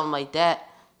did something like that.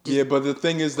 Yeah, but the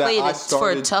thing is that I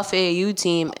started for a tough AAU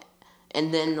team,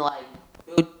 and then like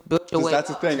build your way. That's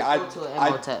the thing.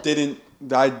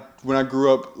 When I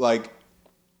grew up like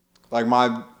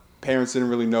my parents didn't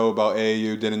really know about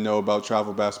AAU, didn't know about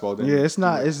travel basketball. It's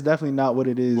not. It's definitely not what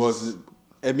it is.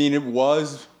 It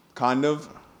was kind of,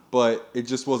 but it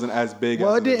just wasn't as big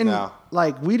as it is now.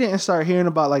 Like, we didn't start hearing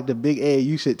about like the big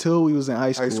AAU shit till we was in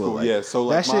high school. Like, yeah. So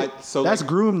like that's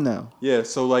groomed now. Yeah.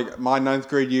 So like my 9th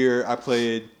grade year, I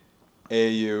played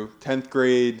AAU. 10th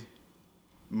grade,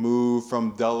 moved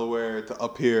from Delaware to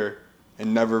up here.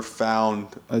 And never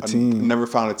found a team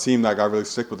that I got really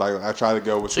sick with. I tried to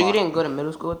go with. So you didn't go to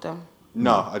middle school with them?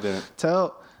 No, I didn't.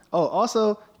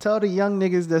 Also tell the young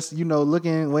niggas that's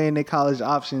weighing their college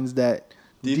options that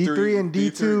D3 and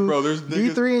D2, bro. There's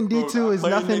niggas, D3 and D2 is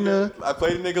nothing to. I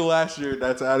played a nigga last year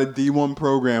that's at a D1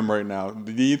 program right now.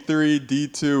 The D3,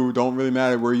 D2 don't really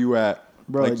matter where you at.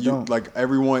 Bro, like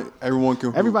everyone can.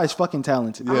 Hoop. Everybody's fucking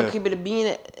talented. I'm gonna keep it a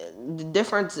bean. The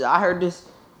difference. I heard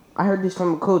this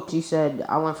from a coach. He said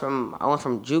I went from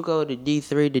JUCO to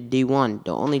D3 to D1.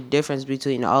 The only difference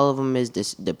between all of them is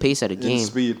the pace of the game. And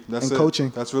speed. That's and it.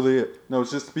 Coaching. That's really it. No,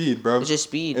 it's just speed, bro. It's just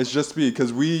speed.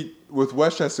 Because with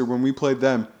Westchester, when we played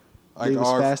them, like they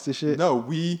was fast as shit. No,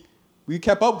 we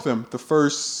kept up with them the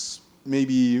first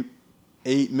maybe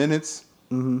 8 minutes.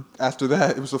 Mm-hmm. After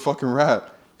that, it was a fucking wrap.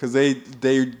 Because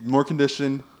they more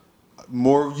conditioned,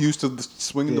 more used to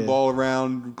swinging the ball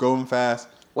around, going fast.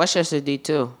 Westchester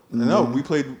D2. No, we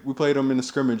played them in a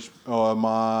scrimmage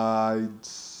my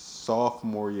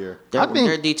sophomore year. They're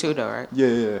D2 though, right?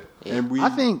 Yeah. And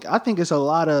I think it's a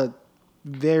lot of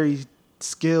very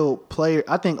skilled players.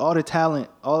 I think all the talent,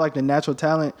 all like the natural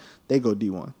talent, they go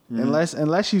D1. Mm-hmm.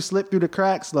 Unless you slip through the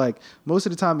cracks, like most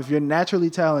of the time, if you're naturally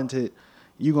talented,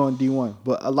 you going D1.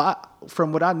 But a lot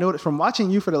from what I noticed from watching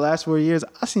you for the last 4 years,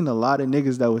 I seen a lot of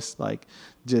niggas that was like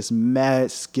just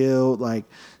mad skilled, like.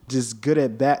 Just good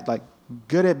at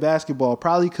basketball.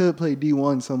 Probably could play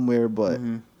D1 somewhere, but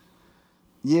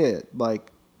yeah, like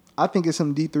I think it's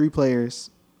some D3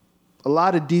 players, a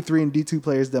lot of D3 and D2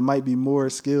 players that might be more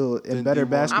skilled and better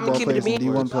basketball players than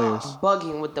D1 players.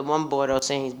 Bugging with the one boy though,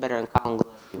 saying he's better than Colin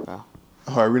Gillespie, bro.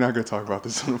 All right, we're not gonna talk about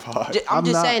this on the pod. I'm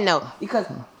just saying though, because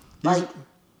like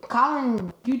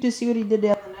Colin, you just see what he did the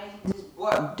other night. He just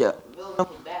brought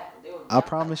Villanova back. I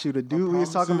promise you, the dude we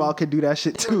was talking about could do that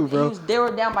shit too, bro. They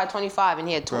were down by 25, and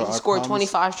he scored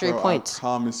 25 straight points. I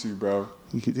promise you, bro.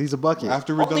 He's a bucket.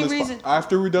 After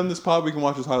we're done this pod, we can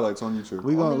watch his highlights on YouTube.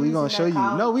 We gonna show you.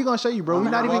 No, we gonna show you, bro. We're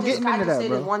not even getting into that,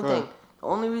 bro. One thing. The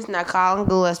only reason that Colin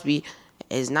Gillespie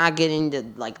is not getting the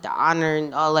honor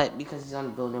and all that because he's on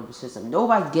the Villanova system.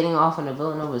 Nobody's getting off on the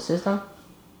Villanova system.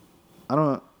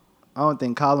 I don't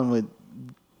think Colin would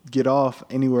get off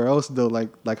anywhere else though,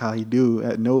 like how he do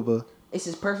at Nova. It's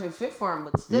his perfect fit for him,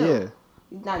 but still,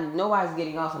 nobody's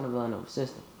getting off on the Villanova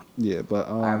system. Yeah, but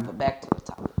all right, but back to the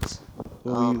topics.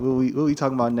 What we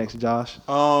talking about next, Josh?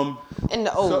 My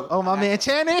man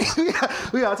Channing.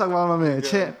 we gotta talk about my man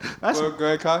Channing. Go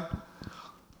ahead, Kai.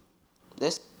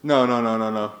 This? No.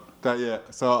 That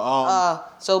yet.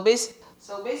 So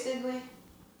basically.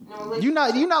 You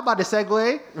not about to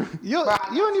segue. You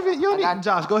don't even.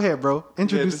 Josh, go ahead, bro.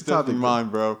 Introduce the topic. Mine,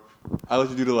 bro. I'll let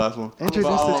you do the last one.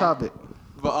 Introduce the topic.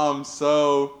 But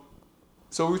so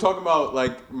we were talking about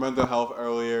like mental health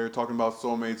earlier, talking about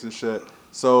soulmates and shit.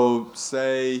 So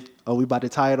say. Oh, we about to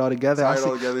tie it all together.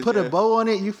 Put a bow on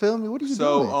it. You feel me? What are you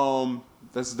doing? So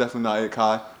this is definitely not it,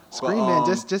 Kai. Scream, man.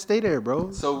 Just stay there,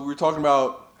 bro. So we're talking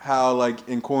about how like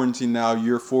in quarantine now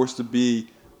you're forced to be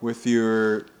with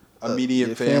your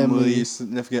immediate family,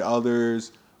 significant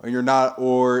others,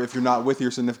 or if you're not with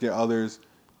your significant others,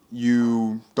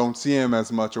 you don't see them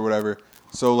as much or whatever.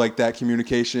 So like that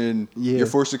communication, you're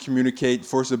forced to communicate,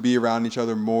 forced to be around each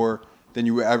other more than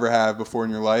you ever have before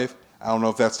in your life. I don't know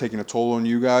if that's taking a toll on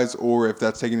you guys or if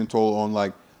that's taking a toll on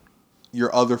like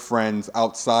your other friends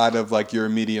outside of like your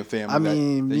immediate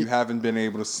family that you haven't been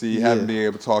able to see, haven't been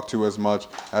able to talk to as much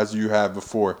as you have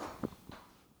before.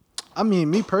 I mean,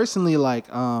 me personally, like,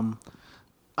 I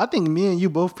think me and you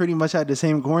both pretty much had the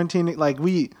same quarantine. Like,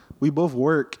 we both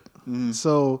work,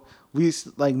 so we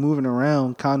like moving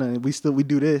around. Kind of, we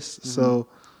do this. So,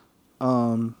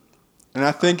 and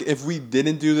I think if we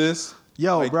didn't do this,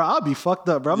 bro, I'll be fucked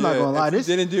up, bro. I'm not gonna lie.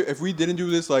 If we didn't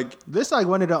do this, like, this like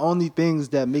one of the only things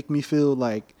that make me feel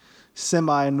like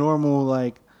semi-normal,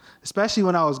 like. Especially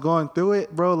when I was going through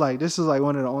it, bro. Like this is like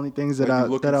one of the only things that I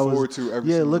look forward to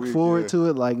every single week. Forward to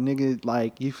it, like nigga,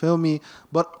 like you feel me.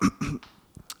 But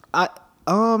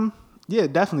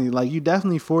definitely, like you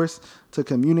definitely forced to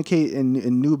communicate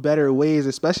in new, better ways.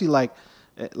 Especially like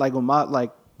when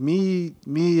me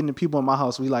and the people in my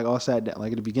house, we like all sat down.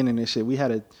 Like at the beginning of this shit, we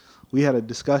had a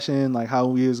discussion like how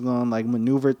we was gonna like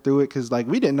maneuver through it because like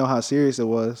we didn't know how serious it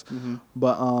was.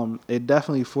 But it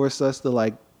definitely forced us to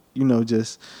like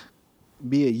just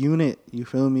be a unit, you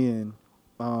feel me, and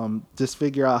just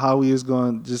figure out how we was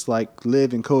going to just like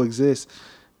live and coexist.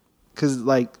 Cause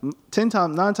like 9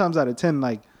 times out of 10,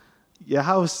 like your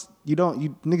house, you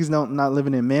niggas not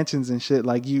living in mansions and shit.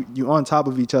 Like you on top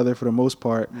of each other for the most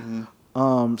part.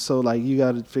 So like you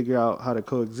got to figure out how to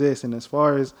coexist. And as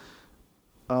far as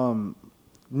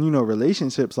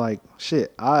relationships, like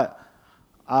shit, I'm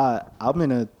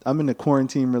in a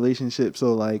quarantine relationship.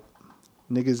 So like.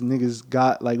 Niggas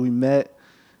got like we met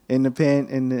in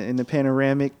the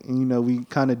panoramic and we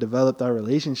kind of developed our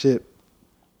relationship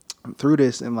through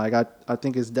this and like I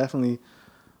think it's definitely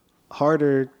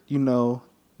harder,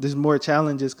 there's more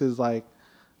challenges cuz like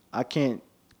I can't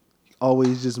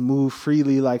always just move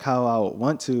freely like how I would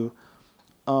want to.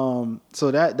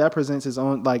 So that presents its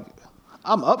own like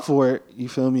I'm up for it, you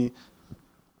feel me?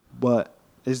 But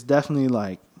it's definitely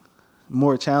like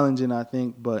more challenging I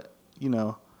think, but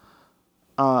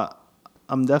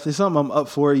I'm definitely something I'm up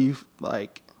for. You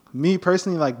like me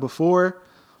personally, like before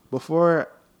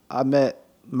I met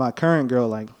my current girl,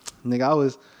 like nigga, I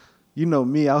was,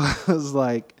 me, I was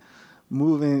like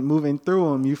moving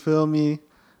through them. You feel me? It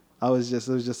was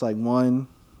just like one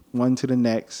to the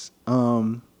next.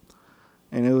 And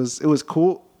it was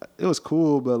cool. It was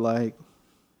cool, but like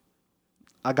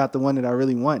I got the one that I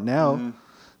really want now.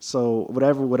 So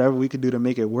whatever we could do to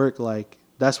make it work, like.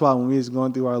 That's why when we was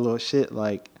going through our little shit,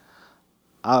 like,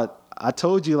 I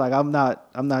told you, like, I'm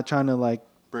not trying to like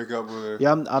break up with her.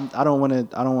 Yeah, I don't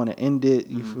want to end it.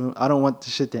 You feel? I don't want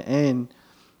the shit to end.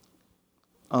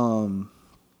 Like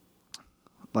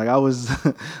I was,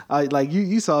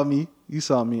 you saw me.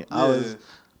 Yeah.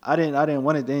 I didn't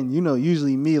want it to end.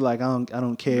 Usually me, like I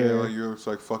don't care. Yeah, like you're just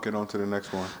like fuck it on to the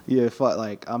next one. Yeah, fuck.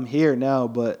 Like I'm here now,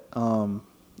 but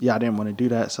yeah, I didn't want to do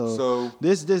that. So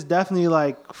this definitely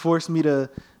like forced me to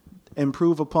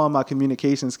improve upon my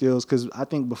communication skills because I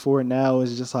think before now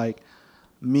it's just like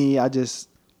me. I was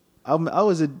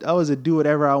a do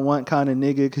whatever I want kind of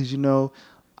nigga because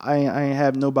I ain't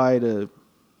have nobody to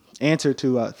answer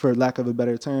to for lack of a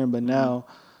better term. But now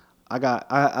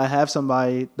I have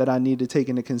somebody that I need to take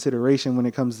into consideration when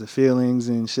it comes to feelings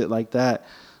and shit like that.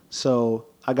 So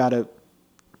I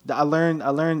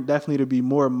learned definitely to be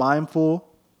more mindful.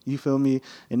 You feel me?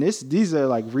 And these are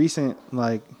like recent,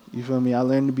 like, you feel me? I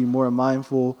learned to be more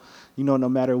mindful. You know, no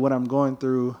matter what I'm going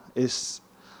through, it's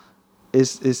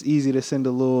easy to send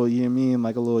a little, you know what I mean,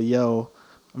 like a little yo,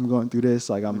 I'm going through this,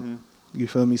 like you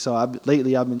feel me? So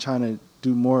lately I've been trying to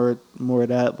do more of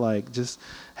that, like just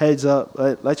heads up,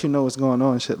 let you know what's going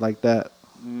on, shit like that.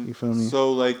 You feel me?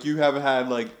 So like you haven't had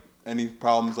like any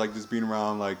problems like just being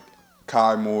around like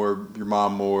Kai more, your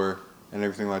mom more, and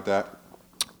everything like that?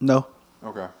 No.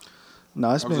 Okay.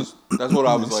 No, it's been. That's what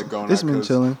I was like going. It's been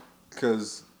chilling.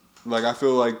 Because like I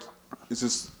feel like it's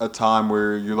just a time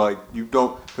where you're like you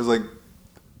don't, because like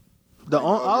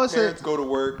your parents go to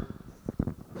work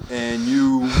and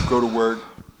you go to work.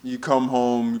 You come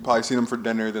home, you probably see them for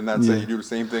dinner, then that's it. You do the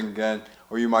same thing again,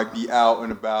 or you might be out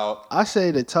and about. I say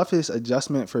the toughest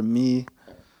adjustment for me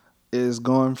is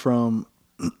going from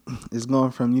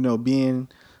you know, being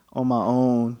on my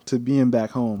own to being back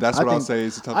home. That's what I'll say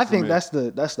is the toughest. I think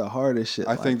that's the hardest shit.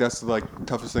 I think that's the like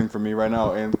toughest thing for me right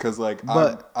now, and because like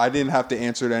I didn't have to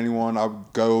answer to anyone. I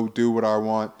would go do what I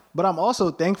want. But I'm also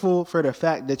thankful for the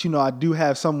fact that, you know, I do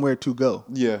have somewhere to go.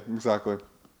 Yeah, exactly.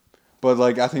 But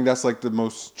like I think that's like the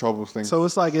most troublous thing. So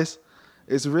it's like it's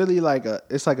really like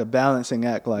a balancing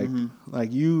act. Like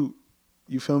like you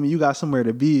feel me? You got somewhere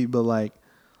to be, but like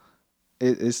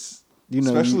it's, you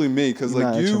know, especially me, because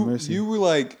like you were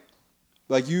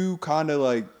like you kind of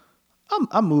like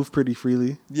I move pretty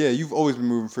freely. Yeah, you've always been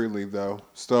moving freely though.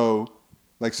 So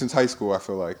like since high school, I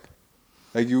feel like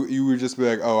you would just be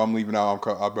like, oh, I'm leaving out.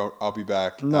 I'll be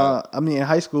back. No, I mean in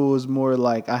high school it was more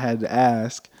like I had to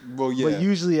ask. Well, yeah. But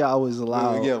usually I was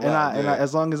allowed. And I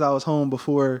as long as I was home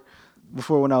before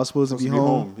when I was supposed to be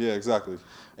home. Yeah, exactly.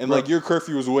 And like your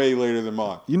curfew was way later than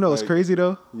mine. You know, it's crazy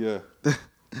though. Yeah.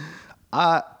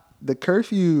 The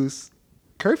curfews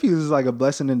is like a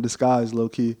blessing in disguise, low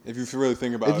key. If you really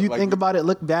think about it. If you think about it,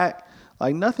 look back,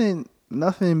 like nothing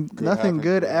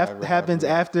good happens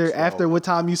after what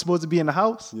time you supposed to be in the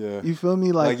house. Yeah. You feel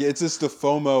me? Like it's just the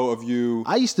FOMO of you.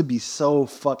 I used to be so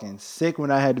fucking sick when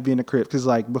I had to be in the crib, because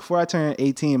like before I turned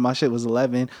 18, my shit was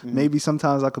 11. Maybe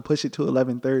sometimes I could push it to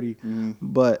 11:30,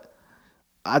 but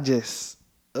I just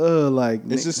like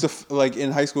it's just like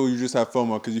in high school you just have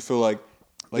FOMO because you feel like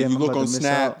you look on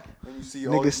Snap and you see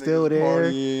all niggas still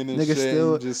there, niggas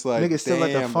still just like niggas still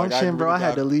at the function, bro. I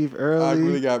had to leave early. I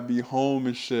really got to be home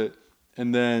and shit.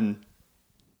 And then,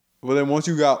 once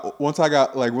it got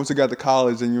to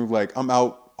college, and you're like, I'm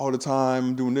out all the time,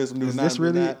 I'm doing this, I'm doing that. Is this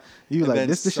really that. You like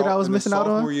this? The shit I was missing out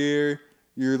on. Sophomore year,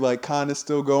 you're like kind of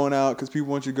still going out because people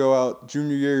want you to go out.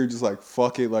 Junior year, you're just like,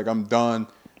 fuck it, like I'm done.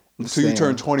 Until you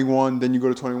turn 21, then you go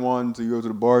to 21, so you go to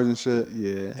the bars and shit.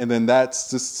 Yeah. And then that's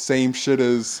just the same shit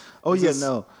as. Oh yeah,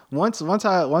 no. Once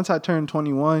I turned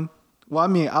 21. Well, I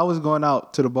mean, I was going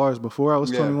out to the bars before I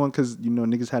was 21 because, you know,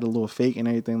 niggas had a little fake and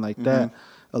everything like that,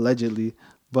 allegedly.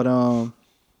 But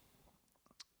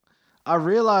I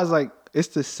realized like it's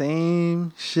the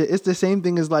same shit. It's the same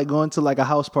thing as like going to like a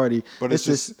house party. But it's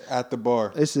just at the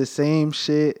bar. It's the same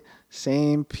shit.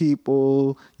 Same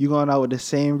people, you going out with the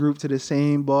same group to the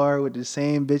same bar with the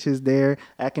same bitches there,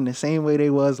 acting the same way they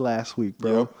was last week,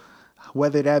 bro. Yep.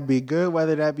 Whether that be good,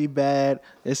 whether that be bad,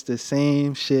 it's the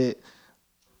same shit.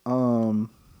 And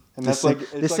that's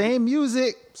like the same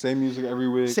music. Same music every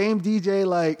week. Same DJ,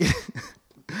 like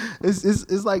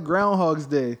it's like Groundhog's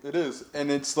Day. It is. And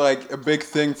it's like a big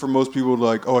thing for most people,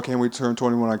 like, oh, I can't wait to turn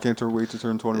 21. I can't wait to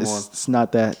turn 21. It's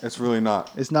not that. It's really not.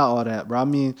 It's not all that, bro. I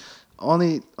mean,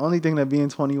 only thing that being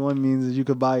 21 means is you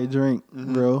could buy a drink,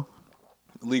 bro.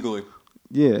 Legally.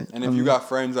 Yeah. And if you got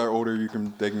friends that are older,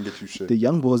 they can get you shit. The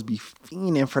young boys be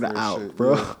fiending for the out, shit,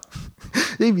 bro. Yeah.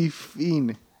 They be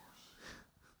fiending.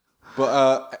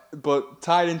 But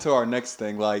tied into our next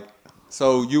thing, like,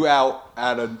 so you out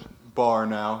at a bar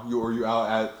now, you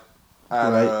out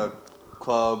at a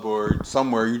club or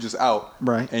somewhere, you just out,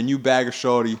 right? And you bag a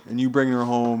shorty and you bring her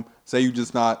home. Say you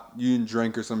didn't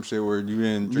drink or some shit where you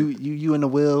didn't drink. You in the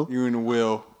wheel. You in the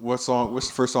wheel. What's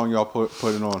the first song y'all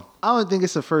putting on? I don't think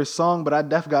it's the first song, but I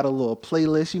def got a little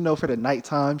playlist, you know, for the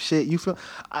nighttime shit. You feel?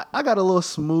 I got a little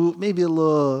smooth, maybe a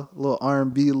little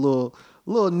R&B, a little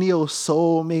neo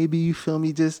soul, maybe. You feel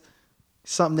me? Just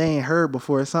something they ain't heard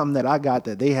before, something that I got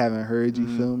that they haven't heard. You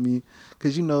feel me?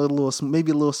 Because you know,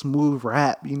 maybe a little smooth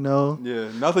rap. You know?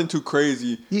 Yeah, nothing too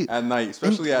crazy at night,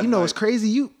 especially at night. You know, it's crazy.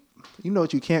 You know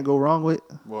what you can't go wrong with?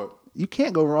 What? You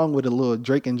can't go wrong with a little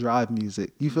Drake and Drive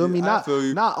music. You feel me? I feel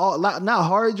you. Not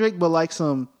hard Drake, but like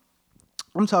some.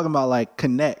 I'm talking about like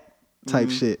Connect. type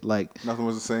shit. Like nothing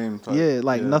was the same type.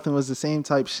 Nothing was the same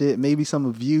type shit. Maybe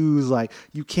some views, like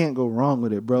you can't go wrong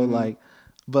with it, bro. Like,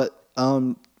 but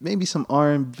maybe some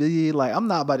R&B. Like I'm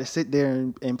not about to sit there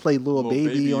and play Lil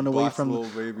Baby on the way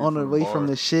from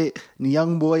the shit. And the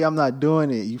Young Boy, I'm not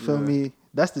doing it. You feel me?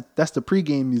 That's the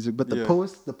pregame music, but the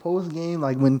post game,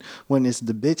 like when it's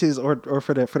the bitches or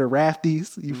for the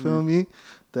rafties, you feel me?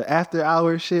 The after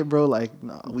hours shit, bro. Like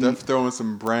we throwing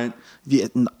some Brent.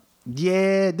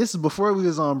 Yeah, this is before we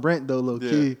was on Brent though, low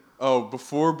key. Oh,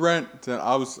 before Brent, then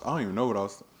I don't even know what I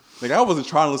was. Like I wasn't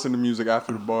trying to listen to music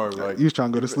after the bar. Like you was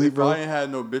trying to go to sleep, bro. If I ain't had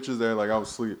no bitches there, like I was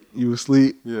asleep. You was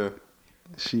asleep? Yeah.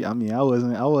 I mean, I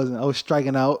wasn't. I was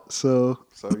striking out. So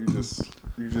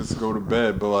you just go to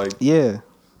bed, but like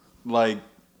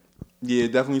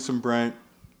definitely some Brent.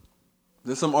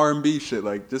 There's some R&B shit,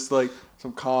 like just like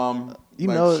some calm,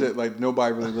 shit like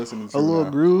nobody really listening to. A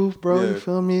little groove, bro. Yeah. You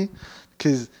feel me?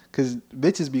 Cause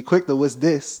bitches be quick to what's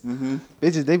this?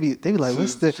 Bitches they be like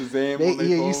what's the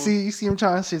Shazam? You see him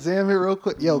trying to Shazam it real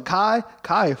quick. Yo, Kai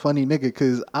a funny nigga.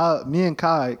 Cause me and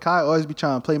Kai always be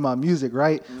trying to play my music,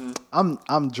 right?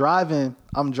 I'm driving.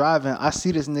 I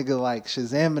see this nigga like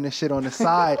Shazamming and shit on the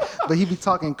side, but he be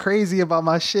talking crazy about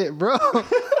my shit, bro.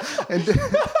 and then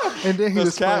he that's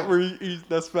was cat where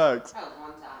that's facts.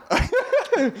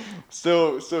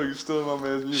 Still, you still my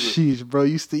man's music. Sheesh, bro.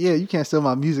 You can't steal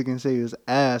my music and say it's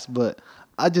ass, but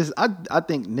I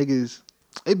think niggas,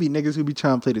 it be niggas who be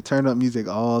trying to play the turn up music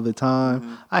all the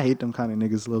time. I hate them kind of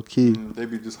niggas, low key. They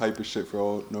be just hyping shit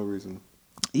for no reason.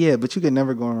 Yeah, but you can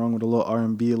never go wrong with a little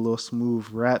R&B, a little smooth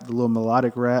rap, a little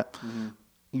melodic rap.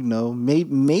 You know,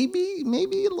 maybe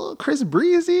a little Chris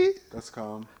Breezy. That's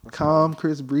calm.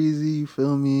 Chris Breezy. You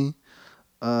feel me?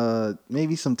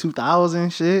 Maybe some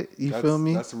 2000 shit. You feel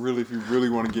me? That's really if you really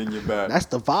want to get in your bag. That's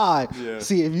the vibe. Yeah.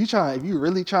 See, if you trying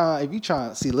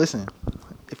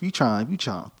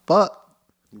fuck.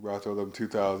 You gotta throw them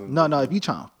 2000. No, if you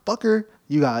trying to fuck her,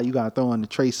 you gotta throw on the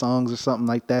Trey Songs or something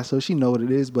like that, so she know what it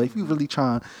is. But if you really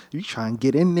try and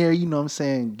get in there, you know what I'm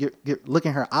saying, get look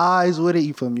in her eyes with it,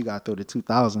 you feel me? You gotta throw the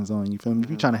 2000s on, you feel me? If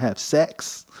you trying to have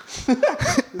sex,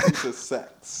 this is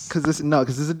sex. Cause there's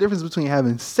a difference between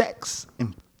having sex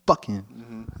and fucking.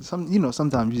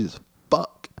 Sometimes you just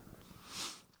fuck.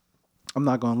 I'm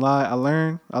not gonna lie, I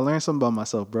learned something about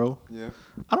myself, bro. Yeah.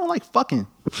 I don't like fucking.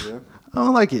 Yeah. I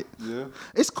don't like it. Yeah.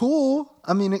 It's cool.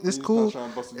 I mean, it's cool.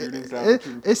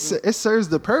 It serves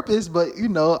the purpose, but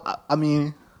I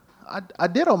mean, I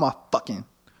did all my fucking.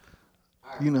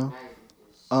 He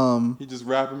just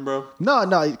rapping, bro.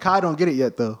 No, Kai don't get it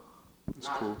yet though. It's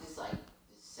cool. Just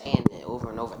saying it over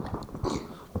and over.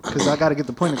 Cause I gotta get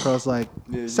the point across. Like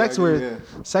sex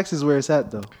is where it's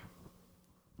at though.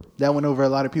 That went over a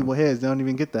lot of people's heads. They don't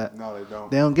even get that. No, they don't.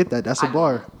 They don't get that. That's a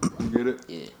bar. You get it?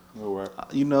 Yeah. No way.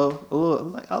 A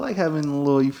little. I like having a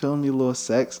little. You feel me? A little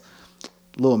sex,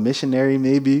 a little missionary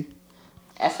maybe.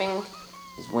 Effing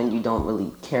is when you don't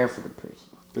really care for the person.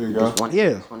 There you go.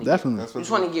 Definitely. You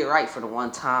just want to get right for the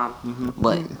one time,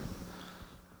 but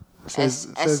says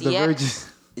the virgin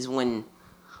is when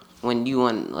you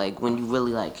want when you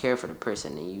really care for the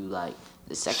person and you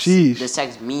the sex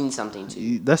means something to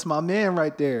you. That's my man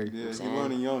right there. Yeah, you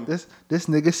learning young. This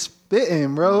nigga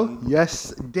spitting, bro.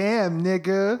 Yes, damn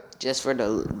nigga. Just for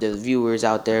the viewers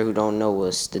out there who don't know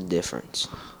what's the difference.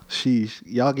 Sheesh,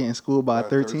 y'all getting schooled by a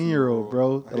 13-year-old,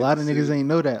 bro. A lot of niggas ain't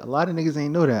know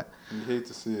that. You hate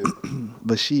to see it.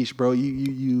 But sheesh, bro,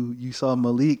 you saw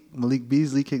Malik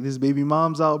Beasley kick his baby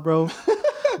moms out, bro.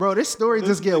 Bro, this story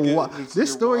just get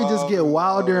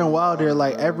wilder and wilder.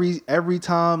 Like every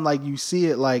time you see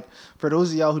it. For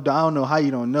those of y'all who I don't know how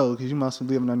you don't know because you must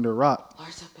be living under a rock.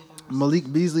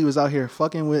 Malik Beasley was out here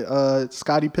fucking with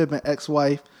Scottie Pippen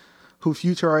ex-wife, who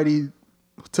Future already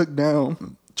took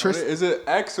down. Is it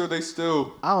ex or they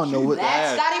still? I don't know what.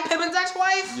 That's Scottie Pippen's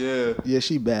ex-wife? Yeah. Yeah,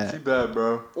 she bad. She bad,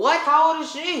 bro. What? How old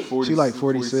is she? 40, she like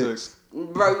 46.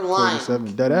 Bro, you lying.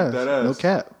 47. Dead ass. No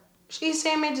cap. She's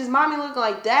saying bitch's mommy looking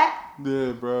like that?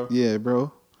 Yeah, bro. Yeah,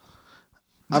 bro.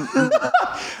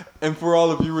 And for all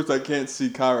the viewers that can't see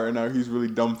Kai right now, he's really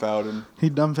dumbfounded. He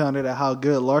dumbfounded at how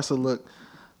good Larsa looked.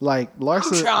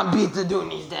 Larsa. I'm trying to beat the dude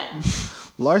these days.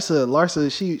 Larsa,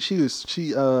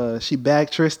 she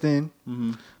bagged Tristan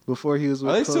before he was with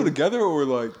Are they Chloe. Still together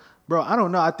or Bro, I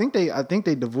don't know. I think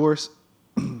they divorced.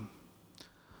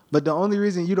 But the only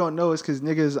reason you don't know is because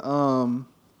niggas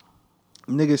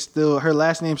still, her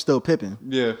last name's still Pippen.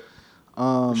 Yeah.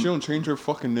 She don't change her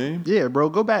fucking name? Yeah, bro,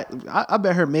 go back. I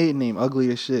bet her maiden name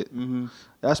ugly as shit.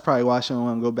 That's probably why she don't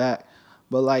want to go back.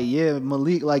 But like, yeah,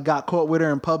 Malik like got caught with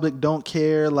her in public. Don't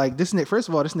care. Like this nigga. First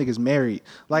of all, this nigga's married.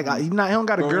 Like he don't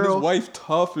got a girl. His wife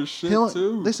tough as shit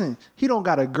too. Listen, he don't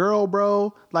got a girl,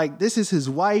 bro. Like this is his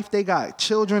wife. They got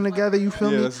children together. You feel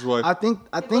me? Yeah, that's his wife. I think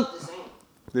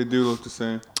they do look the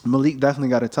same. Malik definitely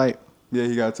got a type. Yeah,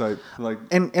 he got a type. Like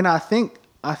and I think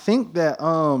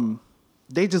that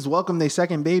they just welcomed their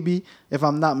second baby, if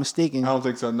I'm not mistaken. I don't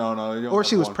think so. No. Or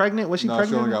she was pregnant. Was she pregnant?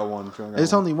 She only got one.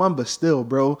 It's only one, but still,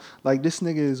 bro. Like this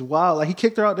nigga is wild. Like he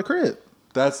kicked her out the crib.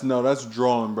 That's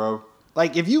drawing, bro.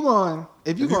 Like if you gonna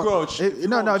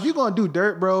do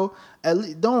dirt, bro, at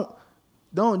least don't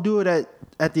do it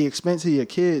at the expense of your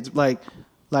kids. Like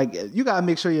you gotta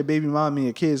make sure your baby mom and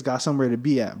your kids got somewhere to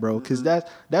be at, bro. Because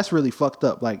that's really fucked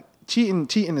up. Like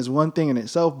cheating is one thing in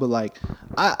itself, but like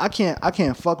I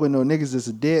can't fuck with no niggas that's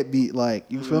a deadbeat. Like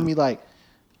you feel me? Like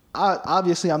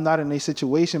obviously I'm not in a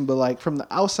situation, but like from the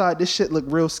outside, this shit look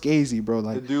real scazy, bro.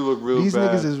 Like it do look real these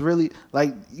bad. Niggas is really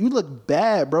like you look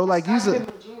bad, bro. Like you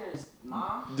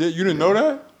didn't know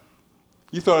that?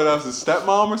 You thought that was his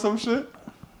stepmom or some shit?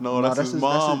 No, that's his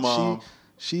mom.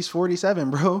 She's 47,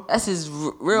 bro. That's his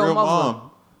real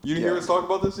mom. You didn't hear us talk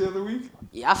about this the other week?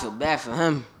 Yeah, I feel bad for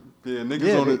him. Yeah,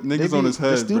 niggas on his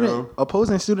head, bro.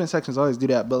 Opposing student sections always do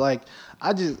that, but like,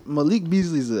 Malik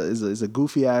Beasley is a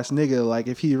goofy ass nigga. Like,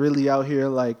 if he really out here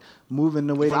like moving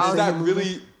the way they say that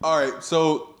really all right.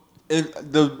 So if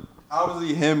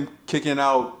obviously him kicking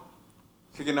out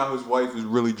his wife is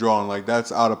really drawn. Like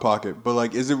that's out of pocket. But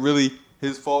like, is it really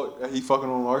his fault that he fucking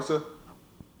on Larsa?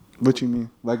 What you mean?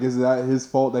 Like, is that his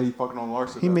fault that he fucking on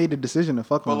Larsa? He made the decision to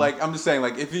fuck on. But like, I'm just saying,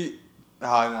 like, if he.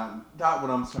 Not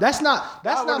what I'm saying. That's not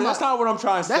what I'm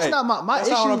trying to say. That's not my issue.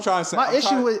 Not what I'm trying to say. My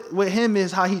issue with him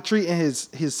is how he treating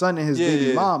his son and his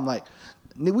baby mom. Like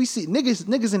we see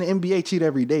niggas in the NBA cheat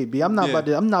every day, B. I'm not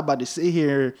about to sit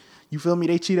here. You feel me?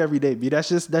 They cheat every day, B. That's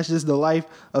just the life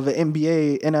of an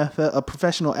NBA, NFL, a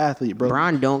professional athlete, bro.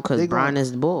 Bron don't, cause Bron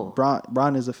is the bull.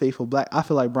 Bron is a faithful black. I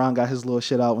feel like Bron got his little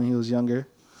shit out when he was younger.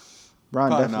 Bron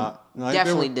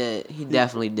definitely did. He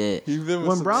definitely did.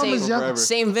 When Bron was young,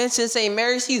 St. Vincent, St.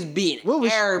 Mary's, he's beating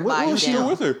everybody. What was she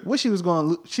with her? What she was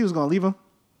going to leave him?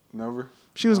 Never.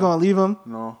 She was going to leave him?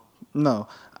 No.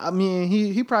 I mean,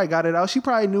 he probably got it out. She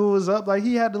probably knew it was up. Like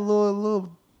he had the little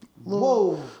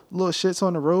shits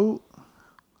on the road.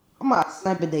 I'm not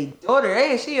sniping their daughter.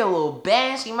 Hey, she a little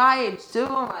bad. She my age too.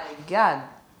 Oh my God.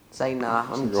 It's like, nah,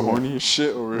 I'm horny as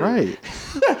shit over here.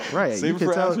 Right. Save it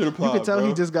for after the pod, you can tell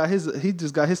he just got his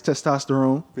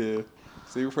testosterone. Yeah.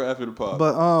 Save it for after the pod.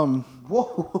 But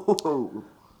whoa.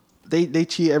 They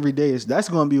cheat every day. That's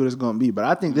gonna be what it's gonna be. But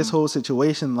I think this whole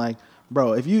situation, like,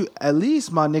 bro, if you at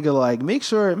least my nigga, like, make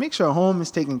sure home is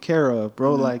taken care of,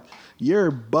 bro. Mm-hmm. Like,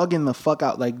 you're bugging the fuck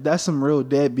out. Like, that's some real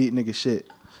deadbeat nigga shit.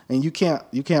 And you can't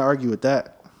argue with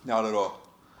that. Not at all.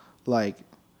 Like,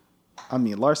 I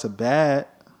mean, Larsa bad.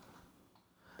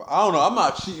 I don't know. I'm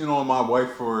not cheating on my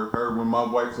wife for her when my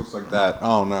wife looks like that. I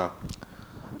don't know.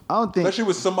 I don't think, especially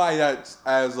with somebody that's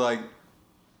as like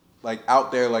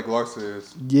out there like Larsa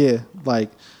is. Yeah,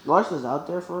 like Larsa's out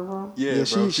there for her. Yeah,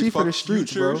 bro. She for the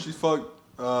streets, Future, bro. She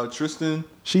fucked Tristan.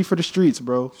 She for the streets,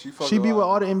 bro. She be with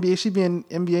all the NBA. She be in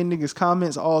NBA niggas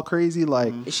comments all crazy.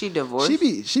 Like, is she divorced?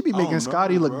 She be making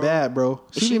Scotty look bad, bro.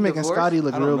 She be making Scotty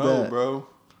look real bad, bro.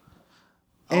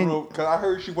 I don't know, cause I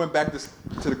heard she went back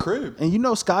to the crib. And you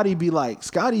know, Scotty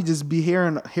just be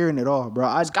hearing it all,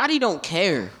 bro. Scotty don't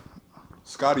care.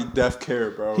 Scotty def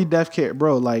care, bro. He def care,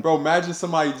 bro. Like, bro, imagine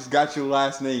somebody just got your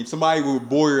last name. Somebody with a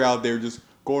boy out there just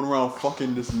going around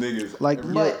fucking this niggas. Like,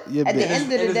 but at the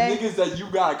end of the day, niggas that you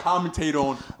gotta commentate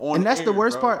on. And that's air, the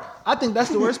worst bro. part. I think that's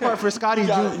the worst part for Scotty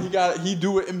Jr. He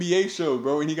do an NBA show,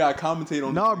 bro, and he gotta commentate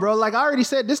on. No, bro. Like I already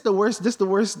said, this the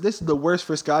worst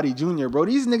for Scotty Jr., bro.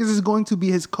 These niggas is going to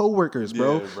be his coworkers,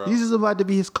 bro. Yeah, bro. These is about to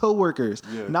be his coworkers.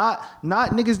 Yeah. Not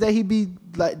niggas that he be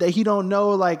like that he don't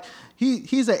know. Like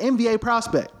he's an NBA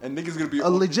prospect. And niggas gonna be a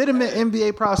legitimate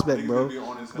NBA prospect, bro.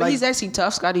 But he's actually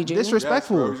tough, Scotty Jr.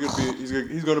 Disrespectful. Yes,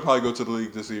 he's gonna probably go to the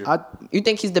league this year. You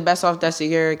think he's the best off that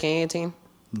Sierra-Kane team?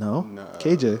 No.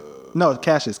 KJ. No,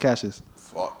 Cassius.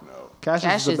 Fuck no.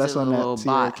 Cassius is the best on that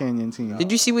Sierra Canyon team.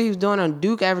 Did you see what he was doing on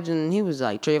Duke, averaging? He was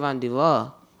like Trayvon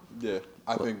Duval. Yeah,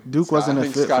 I think Duke wasn't a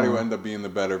fit. Scotty will end up being the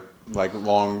better, like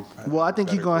long. Well, I think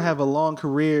he's gonna have a long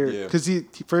career because he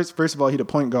first of all he the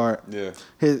point guard. Yeah.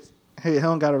 He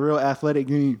don't got a real athletic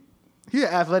game. He an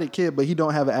athletic kid, but he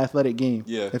don't have an athletic game.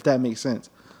 Yeah. If that makes sense.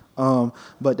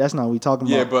 But that's not what we talking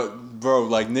about. Yeah, but bro,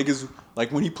 like niggas,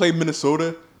 like when he played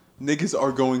Minnesota, niggas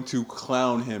are going to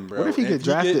clown him, bro. What if he get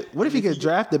drafted? What if he get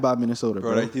drafted by Minnesota,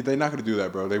 bro? They're not gonna do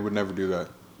that, bro. They would never do that.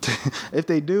 If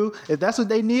they do, if that's what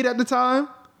they need at the time,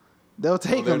 They'll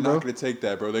take him, bro. They're not gonna take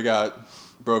that, bro.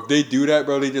 If they do that,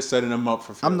 bro, they just setting him up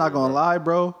for failure. I'm not gonna lie,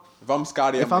 bro. If I'm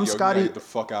Scotty, get the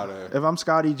fuck out of here. If I'm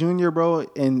Scotty Jr., bro,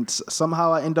 and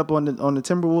somehow I end up on the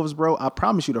Timberwolves, bro, I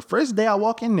promise you, the first day I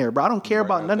walk in there, bro, I don't care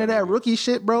about none of that rookie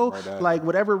shit, bro. Like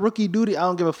whatever rookie duty, I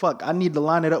don't give a fuck. I need to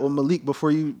line it up with Malik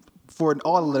for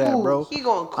all of that, bro. He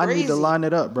going crazy. I need to line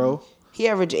it up, bro. He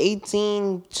averaged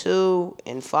 18, 2,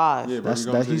 and 5. Yeah, bro,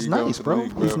 he's nice, bro.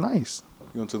 He's nice.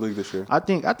 He going to the league this year. I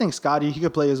think Scotty, he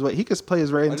could play his way. He could play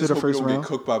his way into the first round. Get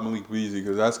cooked by Malik Beasley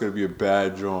because that's gonna be a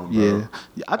bad drawing, bro.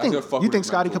 Yeah, I think. You think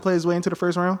Scotty could play his way into the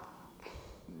first round?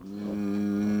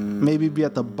 Maybe be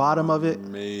at the bottom of it.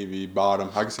 Maybe bottom.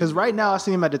 Because right now I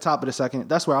see him at the top of the second.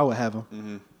 That's where I would have him.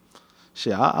 Mm-hmm.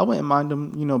 Shit, I wouldn't mind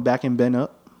him. Backing Ben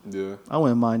up. Yeah, I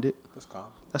wouldn't mind it.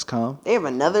 That's calm. They have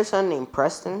another son named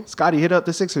Preston. Scotty, hit up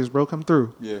the Sixers, bro. Come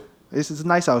through. Yeah. It's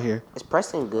nice out here. Is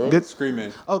Preston good? Good.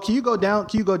 Screaming. Oh, can you go down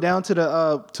to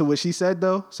the to what she said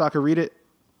though, so I can read it?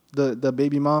 The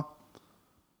baby mom.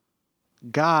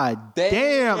 God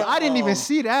damn! I didn't even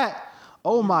see that.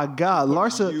 Oh my God,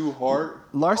 Larsa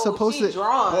posted.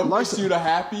 What makes you the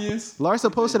happiest?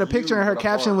 Larsa posted a picture and her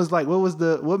caption was like,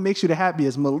 "What makes you the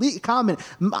happiest?" Malik commented,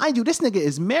 "Mind you, this nigga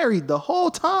is married the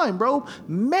whole time, bro.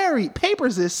 Married,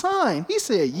 papers is signed." He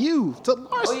said, "You to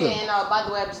Larsa." Oh yeah, and by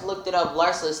the way, I just looked it up.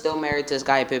 Larsa is still married to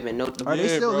Scottie Pippen. No, are they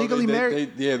still legally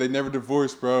married? They never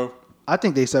divorced, bro. I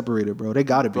think they separated, bro. They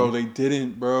gotta be. Bro, they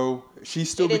didn't, bro.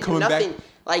 She's still be coming back.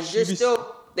 Like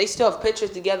they still have pictures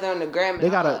together on the gram. They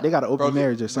got an open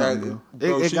marriage or something.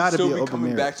 It gotta be an open coming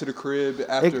marriage. Back to the crib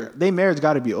after. They marriage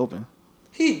gotta be open.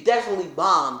 He definitely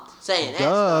bombed saying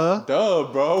that. Duh,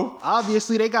 bro.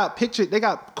 Obviously, they got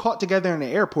caught together in the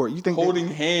airport. You think holding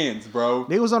hands, bro?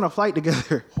 They was on a flight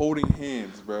together. Holding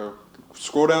hands, bro.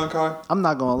 Scroll down, Kai. I'm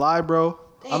not gonna lie, bro.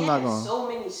 I'm not going. So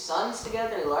many sons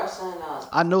together, Larsa and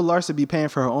I know Larsa be paying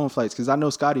for her own flights because I know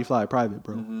Scotty fly private,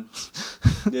 bro.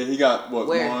 Mm-hmm. Yeah, he got what?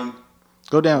 Where? One.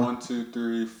 Go down. 1,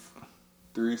 2,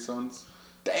 3 sons.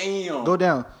 Damn. Go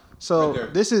down. So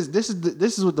right this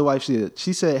is what the wife said.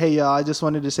 She said, "Hey y'all, I just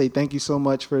wanted to say thank you so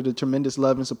much for the tremendous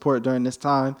love and support during this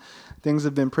time. Things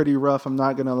have been pretty rough. I'm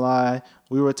not gonna lie.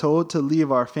 We were told to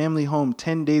leave our family home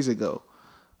 10 days ago,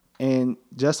 and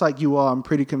just like you all, I'm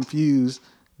pretty confused.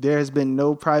 There has been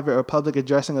no private or public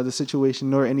addressing of the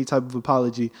situation nor any type of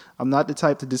apology. I'm not the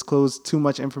type to disclose too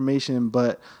much information,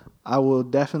 but I will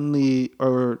definitely,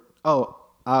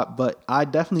 but I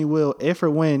definitely will if or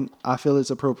when I feel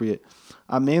it's appropriate.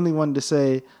 I mainly wanted to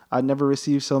say I never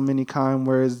received so many kind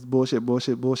words, bullshit.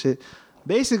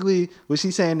 Basically, what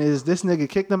she's saying is this nigga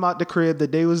kicked them out the crib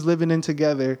that they was living in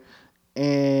together,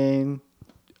 and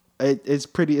they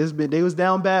was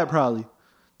down bad probably.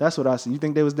 That's what I see. You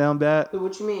think they was down bad?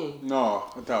 What you mean? No,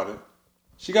 I doubt it.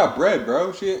 She got bread,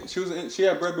 bro. She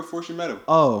had bread before she met him.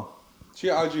 Oh. She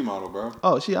an IG model, bro.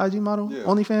 Oh, she an IG model? Yeah.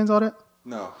 OnlyFans, all that?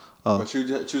 No. Oh. But she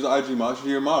was an IG model.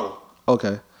 She a model.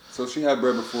 Okay. So she had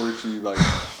bread before she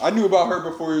I knew about her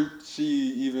before she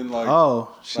even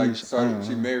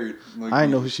she married. Like, I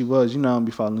didn't know who she was. You know I don't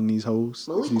be following these hoes.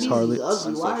 These harlots.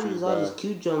 Ugly. Why are these all these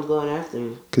cute Jones going after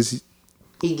him? Cause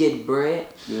he get bread.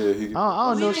 Yeah, he.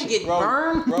 I don't know. He get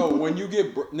burned. Bro. When you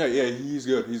get he's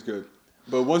good. He's good.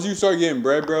 But once you start getting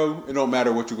bread, bro, it don't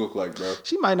matter what you look like, bro.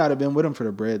 She might not have been with him for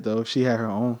the bread though. She had her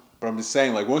own. But I'm just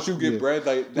saying, like once you get bread,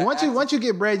 like once you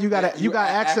get bread, you got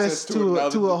access to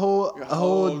a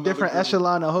whole different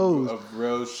echelon of hoes. Of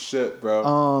real shit,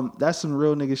 bro. That's some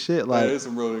real nigga shit. Like that is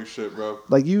some real nigga shit, bro.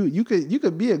 Like you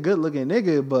could be a good looking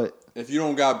nigga, but if you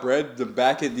don't got bread to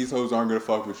back it, these hoes aren't gonna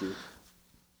fuck with you.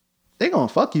 They gonna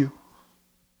fuck you,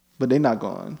 but they not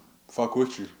going fuck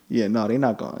with you. Yeah, no, they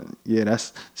not going. Yeah,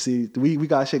 we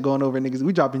got shit going over, niggas.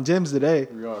 We dropping gems today.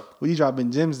 We are. We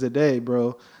dropping gems today,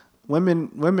 bro.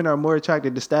 Women are more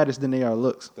attracted to status than they are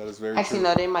looks. That is very Actually, true.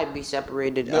 no, they might be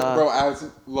separated. Bro,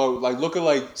 look at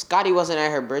like Scotty wasn't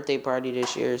at her birthday party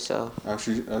this year, so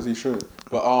actually as he should.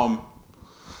 But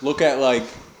look at like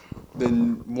the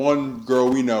one girl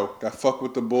we know that fuck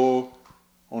with the bull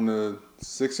on the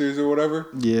Sixers or whatever.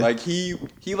 Yeah. Like he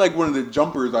like one of the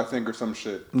jumpers, I think, or some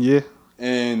shit. Yeah.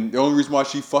 And the only reason why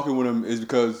she fucking with him is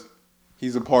because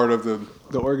he's a part of the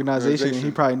organization. And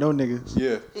he probably know niggas.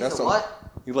 Yeah. He's what?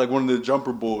 He's like one of the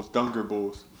dunker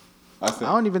bulls. I think.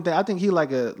 I don't even think. I think he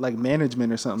like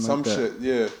management or something. Some like that. shit.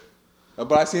 Yeah.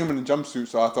 But I see him in a jumpsuit,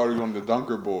 so I thought he was one of the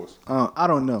dunker bulls. I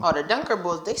don't know. Oh, the dunker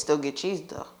bulls, they still get cheese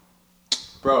though.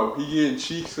 Bro, he getting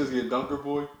cheeks because he a dunker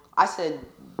boy. I said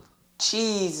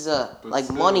cheese, like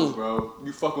still, money. Bro,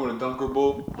 you fucking with a dunker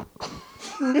bull?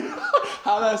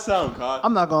 How that sound, Cod?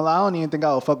 I'm not gonna lie. I don't even think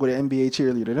I would fuck with an NBA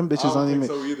cheerleader. Them bitches only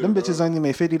make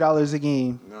 $50 a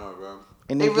game. No, bro.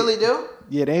 And they really do?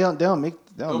 Yeah, they don't make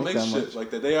that shit much.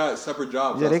 like that. They got separate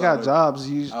jobs. Yeah, they got jobs.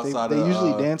 They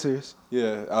usually dancers.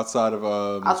 Yeah, outside of.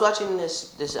 I was watching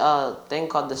this thing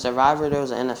called The Survivor. There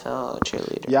was an NFL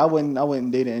cheerleader. Yeah, I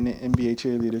wouldn't date an NBA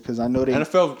cheerleader because I know they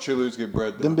NFL cheerleaders get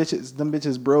bread. Though. Them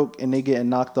bitches broke and they getting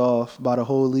knocked off by the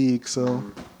whole league. So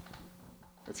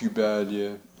if you bad,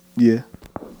 yeah. Yeah.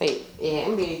 Wait, yeah,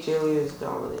 NBA cheerleaders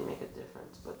don't really make a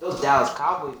difference, but those Dallas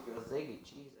Cowboys girls, they get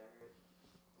cheese.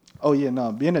 Oh yeah,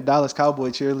 no. Being a Dallas Cowboy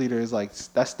cheerleader is like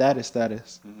that's status.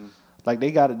 Mm-hmm. Like they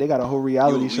got a whole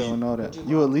reality show and all that.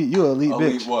 You elite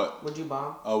bitch. What? Would you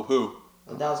bomb? Oh, who?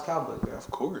 The Dallas Cowboy girl. Of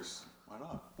course. Why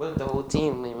not? What if the whole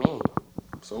team with me?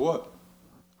 So what?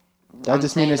 That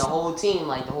just means the whole team,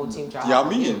 like the whole team. Try yeah, I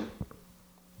mean,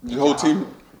 the whole team.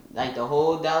 Like the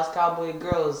whole Dallas Cowboy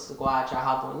girls go out try to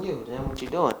hop on you. Then what you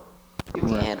doing? You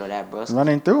can't handle that, bro.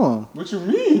 Running through them. What you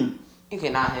mean? You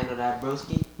cannot handle that,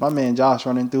 broski. My man Josh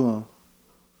running through him.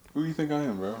 Who do you think I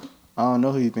am, bro? I don't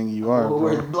know who you think you are, bro.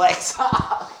 We're Black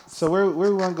Sox. So where we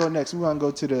want to go next? We want to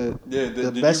go to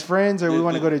the best friends, or we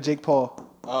want to go to Jake Paul?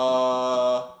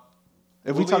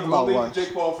 If we talk about what?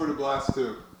 Jake Paul for the last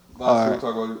two. All right. We'll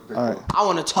talk about Jake Paul. I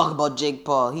want to talk about Jake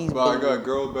Paul. He's. But I got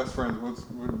girl best friends.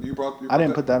 You brought I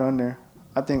didn't put that on there.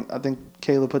 I think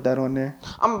Kayla put that on there.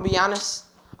 I'm gonna be honest.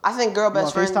 I think girl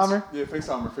best friends. FaceTimer? Yeah,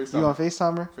 FaceTimer. You want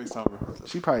FaceTimer? FaceTimer.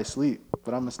 She probably asleep,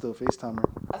 but I'm gonna still FaceTimer.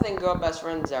 I think girl best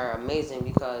friends are amazing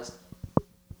because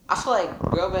I feel like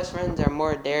girl best friends are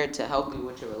more there to help you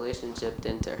with your relationship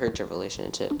than to hurt your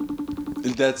relationship.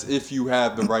 That's if you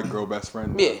have the right girl best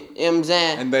friend. Yeah, you know what I'm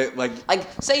saying? And they like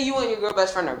say you and your girl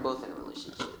best friend are both in a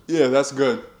relationship. Yeah, that's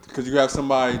good because you have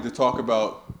somebody to talk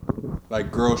about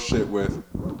like girl shit with.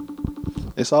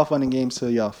 It's all fun and games till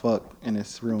y'all fuck and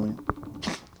it's ruined.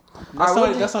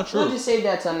 That's not true. We'll just save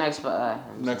that till next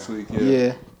week. Yeah.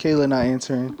 Yeah, Kayla not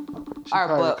answering. All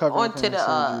right, but on to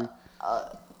the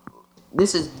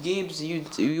this is Gibbs.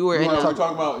 You were in. We're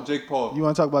talking about Jake Paul. You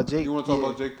want to talk about Jake? You want to talk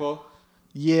about Jake Paul?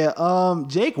 Yeah.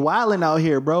 Jake wilding out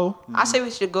here, bro. I say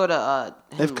we should go to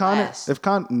if Connor,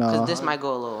 no, because this might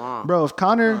go a little long, bro. If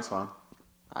Connor, that's fine.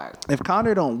 All right. If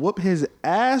Connor don't whoop his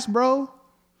ass, bro.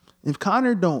 If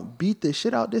Connor don't beat the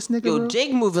shit out this nigga, yo, bro,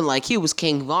 Jake moving like he was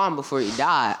King Von before he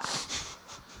died.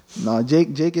 Nah,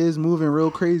 Jake is moving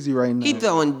real crazy right now. He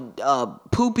throwing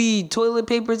poopy toilet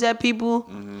papers at people.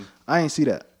 Mm-hmm. I ain't see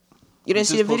that. You didn't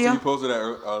see the video? He posted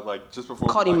that like just before.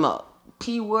 Called him up.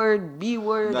 P word, B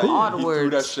word, all the words. He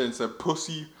threw that shit and said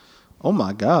pussy. Oh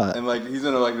my god! And like he's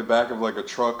in the back of like a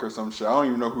truck or some shit. I don't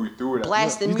even know who he threw it at.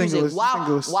 Blasting music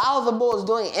while the Bulls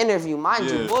doing an interview. Mind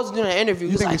you, Bulls doing an interview.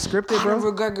 You think it's scripted, bro?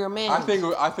 McGregor, man. I think it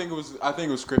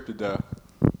was scripted though.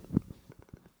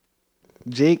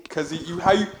 Jake, because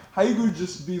how you could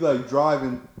just be like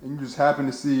driving and you just happen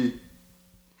to see.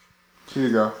 Here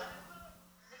you go.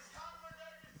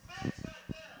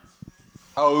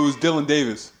 Oh, it was Dylan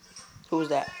Davis. Who was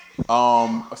that?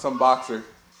 Some boxer.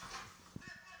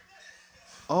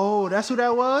 Oh, that's who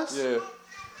that was? Yeah.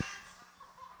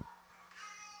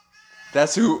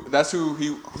 That's who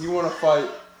he want to fight.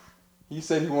 He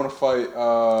said he want to fight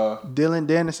Dylan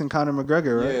Dennis and Conor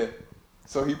McGregor, right? Yeah.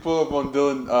 So he pulled up on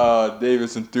Dylan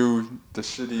Davis and threw the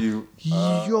shitty.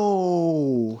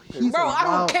 Yo, bro, I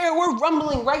don't care. We're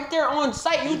rumbling right there on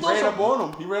site. He ran up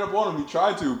on him. He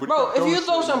tried to, but bro, if you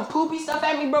throw some poopy stuff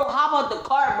at me, bro, hop out the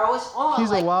car, bro. It's on.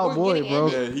 He's a wild boy, bro.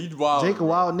 Yeah, he's wild. Jake a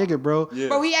wild nigga, bro. Yeah.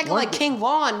 Bro, he acting like King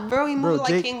Von. Bro, he moving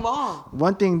like King Von.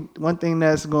 One thing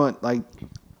that's going like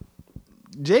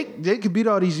Jake could beat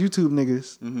all these YouTube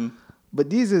niggas, but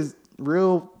these is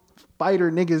real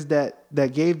fighter niggas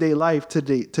that gave their life to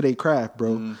their craft,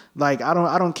 bro. Like I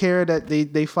don't care that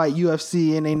they fight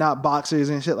UFC and they not boxers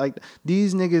and shit like that.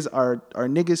 These niggas are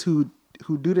niggas who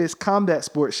do this combat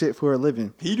sport shit for a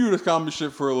living. He do this combat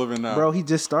shit for a living now. Bro, he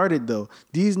just started though.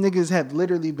 These niggas have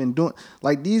literally been doing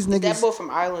like these niggas. Is that boy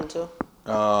from Ireland too?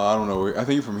 I don't know. I think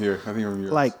he's from here.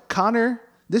 Like Connor.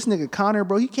 This nigga Connor,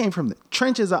 bro, he came from the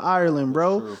trenches of Ireland,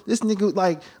 bro. This nigga,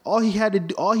 like, all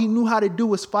he knew how to do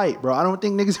was fight, bro. I don't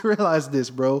think niggas realize this,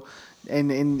 bro.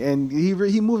 And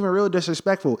he moving real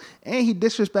disrespectful. And he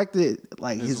disrespected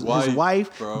like his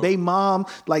wife, baby mom,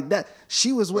 like that.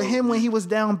 She was with him when he was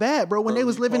down bad, bro. When they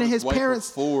was living in his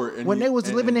parents,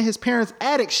 living in his parents'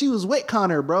 attic, she was with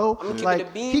Connor, bro.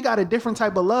 Like he got a different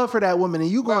type of love for that woman, and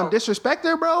you gonna disrespect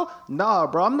her, bro? Nah,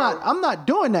 bro. I'm not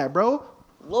doing that, bro.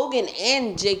 Logan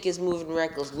and Jake is moving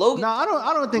reckless. Logan. Nah, I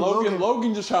don't think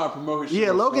Logan just trying to promote his shit.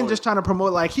 Yeah, Logan just trying to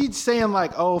promote. Like he's saying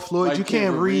like, oh Floyd, like, you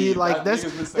can't read. Like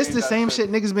it's the same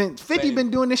shit. Niggas been 50 been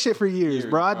doing this shit for years,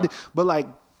 bro. But like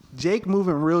Jake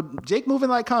moving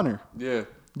like Connor. Yeah.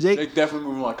 Jake definitely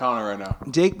moving like Conor right now.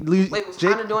 Wait, was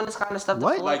Conor doing this kind of stuff?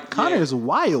 What? Like Conor is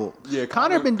wild. Yeah,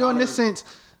 Conor been doing this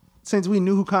since we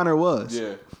knew who Conor was.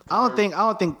 Yeah. I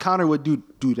don't think Conor would do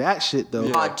that shit though.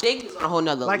 Yeah. Jake is on a whole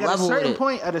nother level.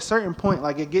 At a certain point,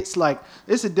 like it gets like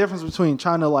it's a difference between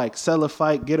trying to like sell a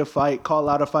fight, get a fight, call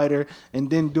out a fighter, and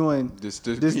then doing this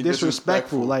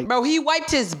disrespectful. Like, bro, he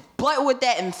wiped his butt with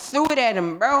that and threw it at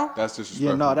him, bro. That's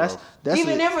disrespectful. Yeah, no, that's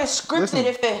even if it's scripted. Listen,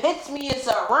 if it hits me, it's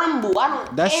a rumble. I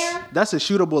don't care. That's a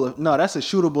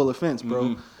shootable offense, bro.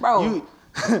 Mm-hmm. Bro.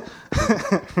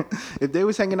 If they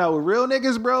was hanging out with real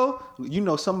niggas, bro, you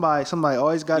know somebody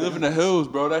always got. You live in the hills,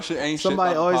 bro. That shit ain't.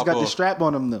 Somebody always got the strap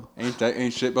on them though.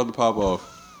 Ain't shit about to pop off.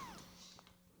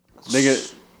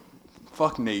 Nigga,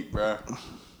 fuck Nate, bro.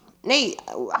 Nate,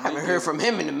 I haven't heard from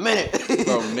him in a minute.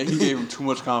 Bro, Nate, he gave him too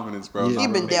much confidence, bro. Yeah. He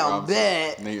been down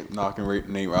bad. Nate knocking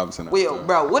Nate Robinson out. Wait,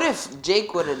 bro, what if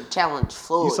Jake would have challenged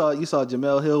Floyd? You saw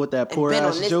Jamel Hill with that poor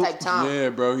ass joke. Yeah,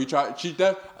 bro. He tried.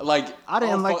 I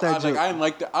didn't like that joke. I didn't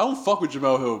like that. I don't fuck with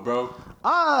Jamel Hill, bro.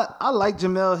 I like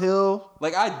Jamel Hill.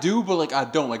 Like I do, but like I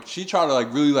don't. Like she tried to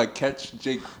like really like catch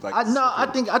Jake. Like I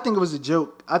think it was a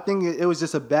joke. I think it was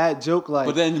just a bad joke. Like,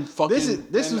 but then fucking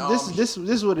this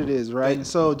is what it is, right?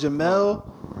 So Jamel,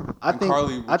 I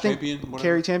think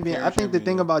Carrie Champion. I think the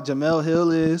thing about Jamel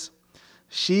Hill is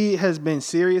she has been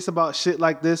serious about shit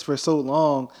like this for so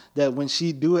long that when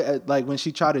she do it, like when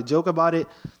she try to joke about it,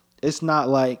 it's not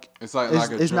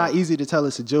easy to tell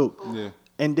it's a joke. Yeah.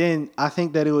 And then I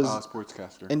think that it was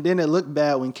sportscaster. And then it looked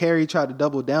bad when Carrie tried to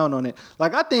double down on it.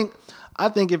 Like I think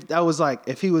if that was like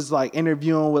if he was like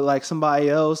interviewing with like somebody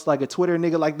else, like a Twitter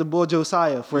nigga, like the boy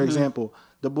Josiah, for example,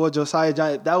 the boy Josiah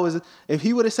John. If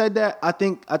he would have said that, I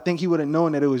think he would have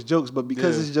known that it was jokes. But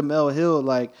because it's Jamel Hill,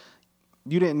 like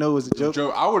you didn't know it was a joke.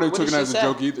 I would have taken it as a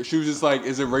joke either. She was just like,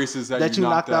 "Is it racist that you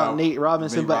knocked out Nate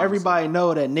Robinson?" But everybody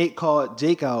know that Nate called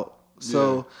Jake out.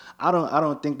 So I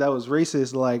don't think that was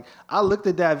racist. Like I looked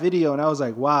at that video and I was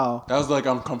like, wow. That was like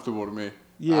uncomfortable to me.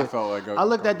 Yeah. I felt like I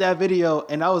looked at that video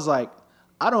and I was like,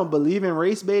 I don't believe in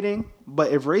race baiting,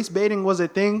 but if race baiting was a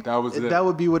thing, that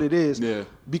would be what it is. Yeah.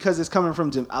 Because it's coming from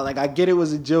Jim. I get it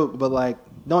was a joke, but like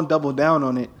don't double down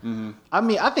on it. Mm-hmm. I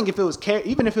mean, I think if it was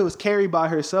even if it was Carrie by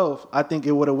herself, I think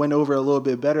it would have went over a little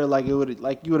bit better. Like you would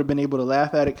have been able to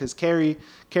laugh at it because Carrie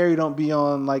don't be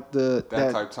on like that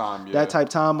type time. Yeah. That type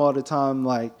time all the time.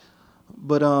 Like,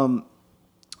 but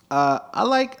I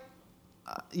like.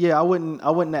 Yeah, I wouldn't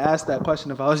have asked that question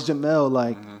if I was Jamel.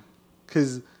 Like,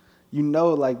 because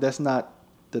like that's not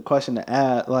the question to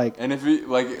add, like. And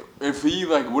what if he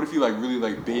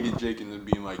really baited Jake and then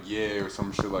being like, yeah, or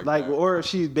some shit like that. Or if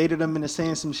she baited him into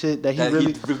saying some shit that he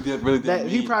really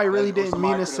didn't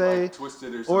mean to say,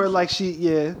 or like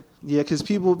because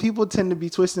people tend to be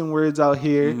twisting words out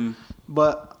here,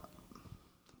 but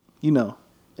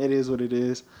it is what it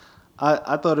is.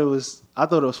 I thought it was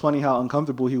funny how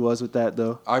uncomfortable he was with that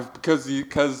though. Because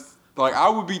I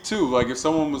would be too. Like if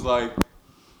someone was like,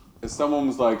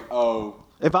 oh.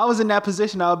 If I was in that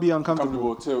position, I would be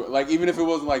uncomfortable too. Like even if it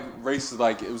wasn't like racist,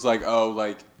 like it was like, oh,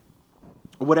 like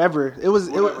whatever. It was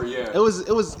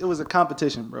a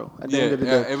competition, bro. At the end of the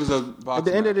day, it was a boxing At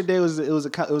the end of the day, it was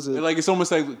a like it's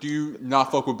almost like, do you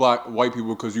not fuck with white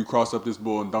people because you crossed up this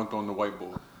bull and dunked on the white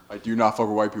bull? Like, do you not fuck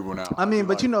with white people now? I mean,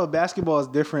 but basketball is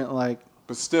different. Like,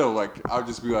 but still, like, I'd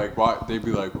just be like, why? They'd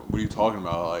be like, what are you talking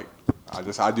about? Like,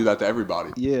 I do that to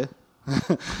everybody. Yeah.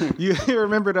 you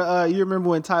remember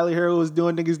when Tyler Herro was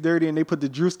doing niggas dirty and they put the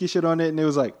Drewski shit on it and it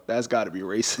was like, that's got to be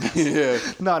racist. Yeah.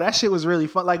 No, that shit was really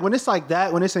fun. Like when it's like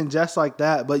that, when it's in jest like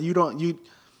that, but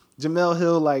Jamel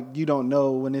Hill, like you don't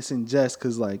know when it's in jest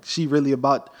because like she really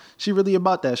about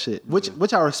that shit,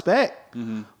 which I respect.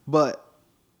 Mm-hmm. But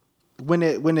when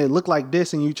it looked like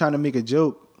this and you trying to make a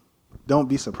joke, don't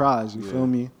be surprised. You feel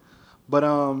me?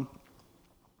 But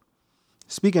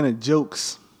speaking of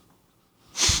jokes.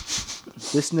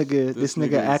 This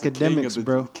nigga academics,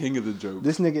 bro. King of the joke.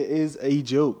 This nigga is a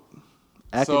joke.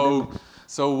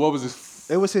 So what was this?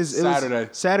 It was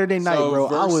Saturday night, bro.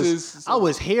 I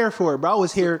was here for it, bro. I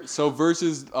was here. So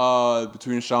versus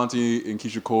between Ashanti and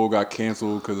Keisha Cole got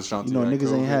canceled because Ashanti.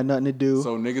 Niggas ain't had nothing to do.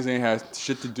 So niggas ain't had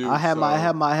shit to do. I had my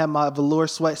velour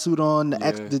sweatsuit on.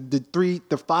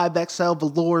 The 5XL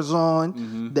velours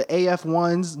on. The AF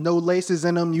ones, no laces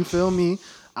in them. You feel me?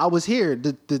 I was here.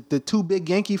 The two big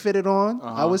Yankee fitted on.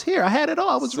 I was here. I had it all.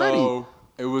 I was ready.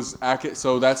 It was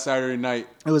so that Saturday night.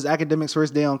 It was academics'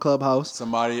 first day on Clubhouse.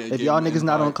 If y'all niggas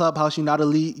not on Clubhouse, you not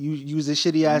elite. You use a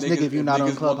shitty ass nigga if you're not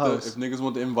on Clubhouse. If niggas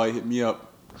want the invite, hit me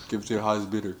up. Give it to your highest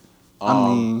bidder.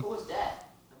 Who was that?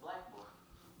 The black boy.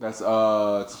 That's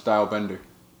Style Bender.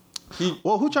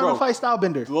 Who trying to fight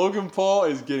Stylebender? Logan Paul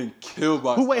is getting killed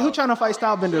by. Who trying to fight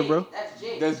Stylebender, bro?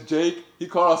 That's Jake. He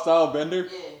called out Stylebender.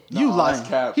 Yeah. You lying?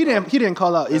 Cap, he didn't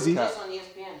call out Izzy. That's on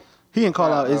ESPN. He didn't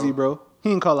call out Izzy, bro. He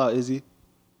didn't call out Izzy.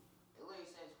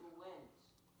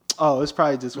 Oh, it's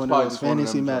probably just one of those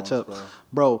fantasy matchups,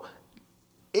 bro.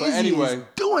 Izzy is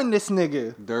doing this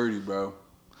nigga dirty, bro.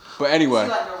 But anyway, is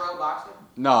he like a real boxer?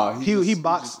 Nah, he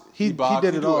boxed. He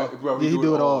did it all. He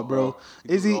do it all, bro.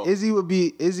 Izzy would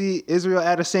be Israel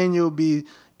Adesanya would be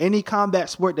any combat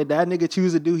sport that nigga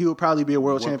choose to do. He would probably be a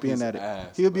world champion at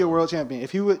it. He would be a world champion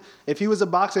if he was a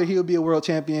boxer. He would be a world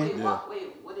champion. Wait,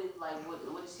 what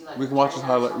is he like? We can watch his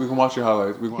highlight. We can watch your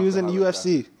highlights. He was in the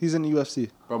UFC. He's in the UFC.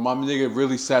 Bro, my nigga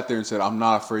really sat there and said, "I'm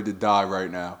not afraid to die right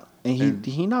now." And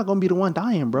he not gonna be the one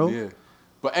dying, bro. Yeah.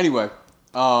 But anyway, it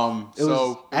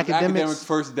was Academic's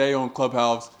first day on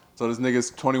Clubhouse. So this nigga's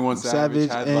 21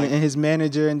 Savage had and his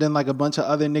manager, and then like a bunch of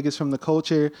other niggas from the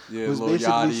culture was basically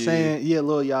Yachty. saying,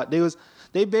 Lil Yachty.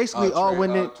 They basically all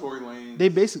went in. Tory Lanez. They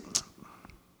basically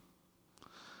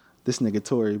this nigga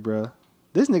Tory, bro.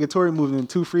 This nigga Tory moving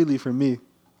too freely for me.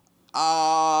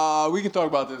 We can talk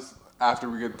about this after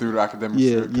we get through the academic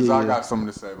shit, because I got something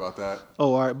to say about that.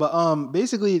 Oh, all right. But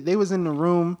basically they was in the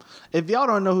room. If y'all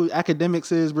don't know who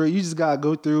Academics is, bro, you just gotta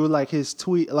go through like his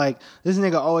tweet. Like this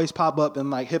nigga always pop up in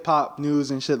like hip hop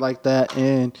news and shit like that.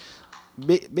 And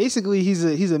basically he's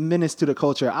a menace to the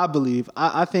culture. I believe.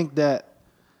 I think that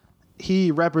he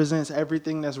represents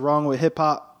everything that's wrong with hip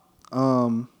hop.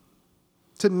 To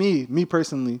me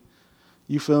personally,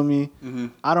 you feel me? Mm-hmm.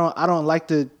 I don't like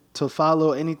to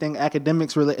follow anything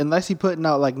Academics related unless he putting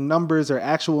out like numbers or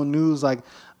actual news. Like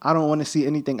I don't want to see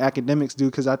anything Academics do,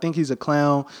 because I think he's a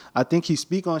clown. I think he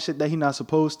speak on shit that he not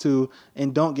supposed to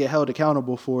and don't get held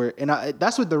accountable for it. And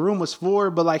that's what the room was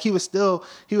for. But like he was still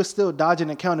dodging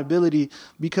accountability,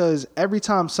 because every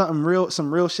time some real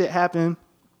shit happened,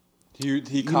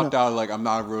 he copped out like, I'm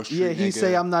not a real street nigga. Yeah, he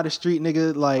say I'm not a street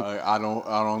nigga. Like I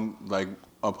don't like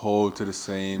uphold to the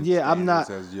same I'm not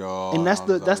as y'all, and that's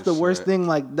the worst thing.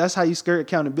 Like that's how you skirt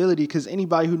accountability, because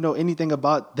anybody who know anything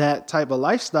about that type of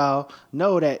lifestyle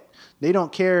know that they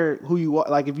don't care who you are.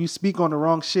 Like if you speak on the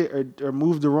wrong shit or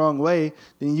move the wrong way,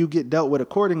 then you get dealt with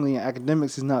accordingly. And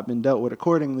Academics has not been dealt with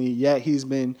accordingly, yet he's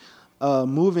been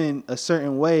moving a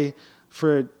certain way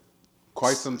for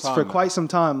quite some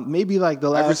time. Maybe like the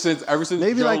last ever since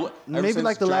maybe Joe,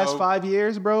 like the last 5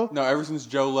 years, bro. No, ever since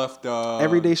Joe left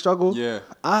Everyday Struggle. Yeah.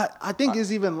 I think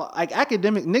it's even like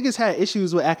Academic niggas had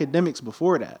issues with Academics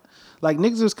before that. Like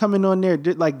niggas was coming on there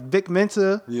like Vic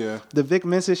Mensa. Yeah. The Vic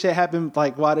Mensa shit happened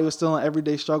like while they was still on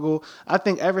Everyday Struggle. I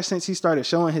think ever since he started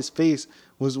showing his face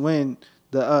was when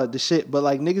the shit, but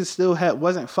like niggas still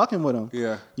wasn't fucking with him.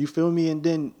 Yeah. You feel me? And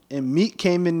then Meek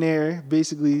came in there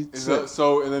basically.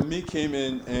 And then Meek came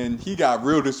in and he got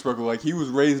real disrespectful. Like he was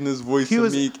raising his voice to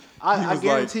Meek. I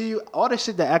guarantee you, all the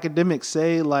shit that Academics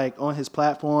say like on his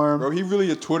platform. Bro, he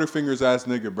really a Twitter fingers ass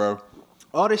nigga, bro.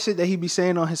 All the shit that he be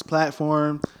saying on his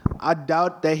platform, I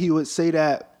doubt that he would say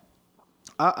that.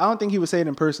 I don't think he would say it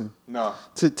in person. No.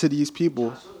 To these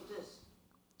people.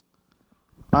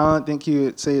 I don't think he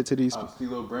would say it to these people.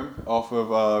 Steve-O Brim off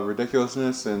of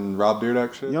Ridiculousness and Rob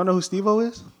Dyrdek shit. You don't know who Steve-O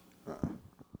is?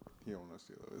 He don't know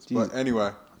Steve-O is. But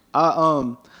anyway.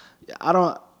 I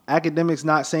don't. Academics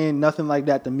not saying nothing like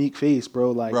that to Meek face,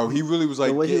 bro. Like, bro, he really was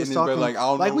like getting his bed, like, I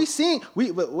don't know. Like we've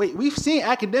seen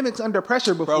Academics under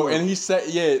pressure before, bro. And he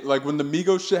said, like when the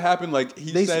Migos shit happened, like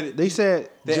they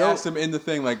asked him in the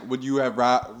thing, like, would you have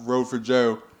rode for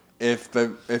Joe if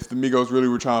the Migos really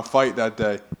were trying to fight that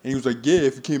day? And he was like, yeah,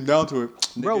 if it came down to it.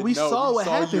 Nigga, bro, we saw what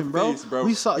happened, bro.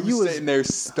 We saw you was sitting there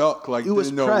stuck, like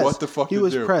didn't know what the fuck to do. He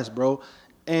was pressed, bro.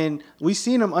 And we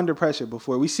seen him under pressure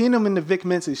before. We seen him in the Vic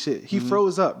Mensa shit. He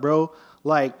froze up, bro.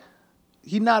 Like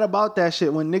he not about that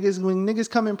shit. When niggas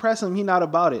come and press him, he not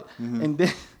about it. Mm-hmm. And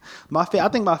then I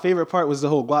think my favorite part was the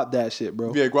whole Guap Dad shit,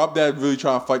 bro. Yeah, Guap Dad really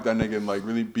trying to fight that nigga and like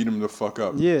really beat him the fuck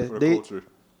up. Yeah, for the culture.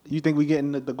 You think we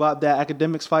getting the Guap Dad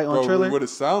Academics fight on Triller? What it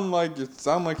sound like? It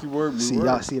sound like you were.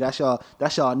 That's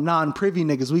y'all non-privy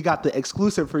niggas. We got the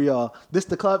exclusive for y'all. This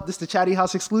the Chatty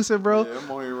House exclusive, bro. Yeah,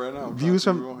 I'm on here right now. Views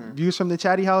from the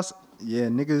Chatty House. Yeah,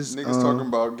 niggas talking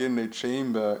about getting their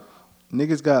chain back.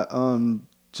 Niggas got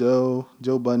Joe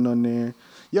Budden on there.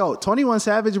 Yo, 21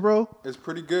 Savage, bro. It's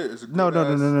pretty good. It's a no.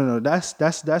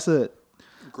 That's a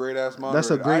great ass moderator. That's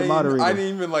a great moderator. I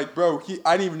didn't even like, bro.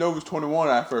 I didn't even know it was 21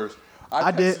 at first. I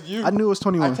did. I knew it was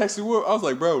 21. I texted Will. I was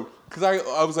like, bro, because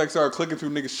I was like, started clicking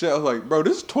through niggas shit. I was like, bro,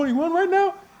 this is 21 right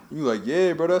now. You like,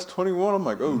 yeah, bro, that's 21. I'm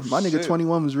like, oh, my nigga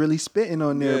 21 was really spitting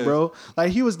on there, bro.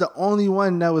 Like he was the only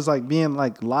one that was like being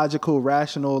like logical,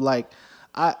 rational. Like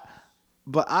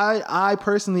But I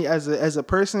personally, as a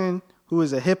person who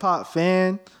is a hip hop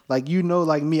fan, like, you know,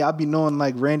 like me, I be knowing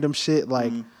like random shit.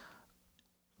 Like,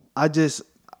 I just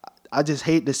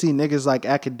hate to see niggas like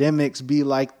academics be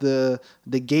like the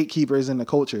gatekeepers in the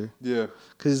culture. Yeah.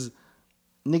 Cause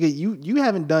nigga, you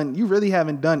really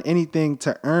haven't done anything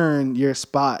to earn your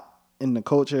spot in the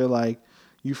culture. Like,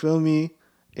 you feel me?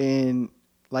 And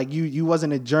like you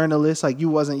wasn't a journalist. Like,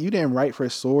 you didn't write for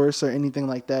Source or anything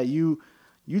like that. You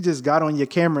just got on your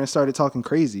camera and started talking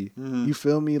crazy. Mm-hmm. You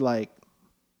feel me? Like,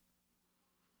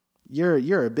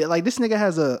 you're a bit like, this nigga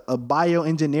has a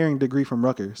bioengineering degree from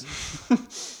Rutgers.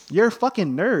 You're a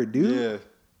fucking nerd, dude. Yeah.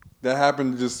 That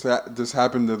happened just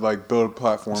happened to like build a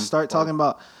platform. Start talking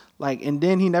about like, and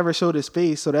then he never showed his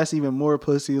face, so that's even more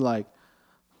pussy. Like,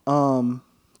 he's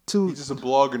just a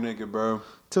blogger nigga, bro.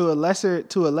 To a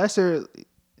lesser,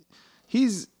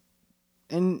 he's,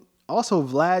 and also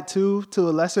Vlad too, to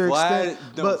a lesser extent.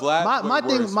 But my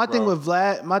thing with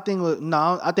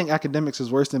Vlad, I think Academics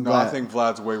is worse than Vlad. No, I think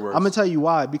Vlad's way worse. I'm gonna tell you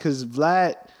why, because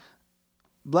Vlad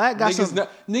got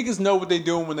niggas know what they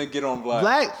doing when they get on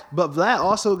Vlad. But Vlad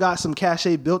also got some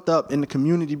cachet built up in the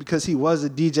community because he was a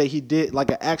DJ. He did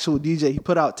like an actual DJ. He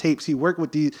put out tapes. He worked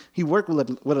with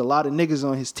a lot of niggas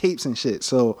on his tapes and shit.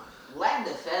 So Vlad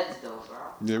the feds though, bro.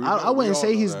 Yeah, I wouldn't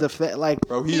say he's the fed. Like,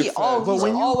 bro, he's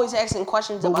always asking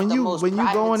questions about the most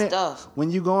private stuff. When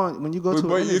you go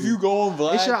to, if you go on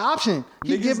Vlad, it's your option.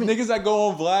 Niggas that go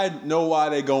on Vlad know why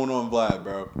they going on Vlad,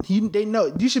 bro. They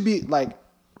know. You should be like,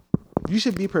 you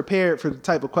should be prepared for the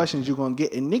type of questions you're gonna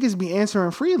get, and niggas be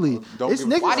answering freely.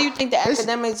 Why do you think the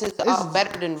Academics is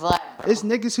better than Vlad? Bro? It's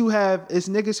niggas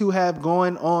who have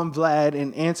going on Vlad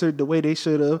and answered the way they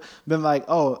should have been like,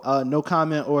 no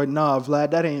comment, or nah,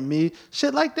 Vlad, that ain't me.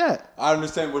 Shit like that. I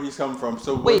understand where he's coming from.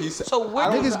 So wait,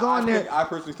 niggas going there? I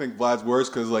personally think Vlad's worse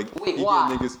because like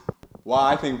why?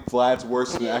 Why I think Vlad's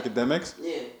worse than Academics?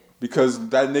 Yeah. Because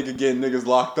that nigga getting niggas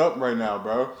locked up right now,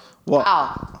 bro.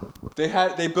 Wow.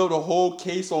 They built a whole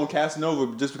case on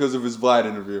Casanova just because of his Vlad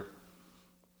interview.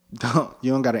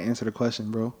 You don't gotta answer the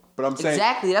question, bro. But I'm saying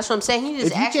exactly. That's what I'm saying. He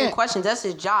just asking questions. That's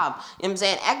his job. You know what I'm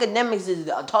saying? Academics is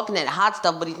talking that hot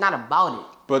stuff, but he's not about it.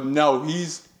 But no,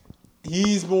 he's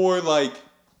more like,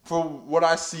 from what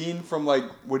I seen from like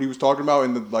what he was talking about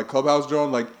in the like Clubhouse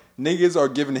drone, like niggas are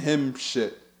giving him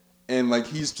shit, and like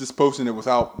he's just posting it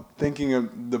without thinking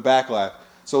of the backlash.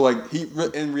 So like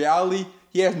in reality,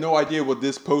 he has no idea what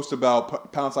this post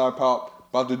about Pound Side Pop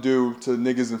about to do to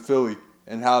niggas in Philly.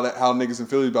 And how niggas in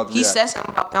Philly about to react. He said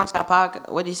something about Pound Side Pop.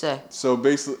 What did he say? So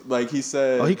basically, like he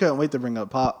said... Oh, he couldn't wait to bring up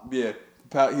Pop. Yeah.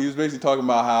 He was basically talking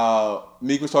about how...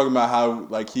 Meek was talking about how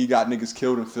like he got niggas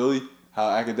killed in Philly. How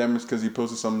Academics, because he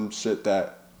posted some shit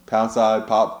that Pound Side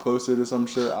Pop posted or some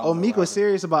shit. Meek was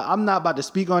serious about... I'm not about to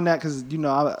speak on that because, you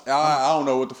know... I don't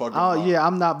know what the fuck. Yeah,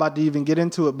 I'm not about to even get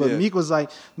into it. But yeah.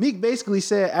 Meek basically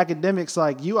said, Academics,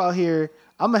 like, you out here,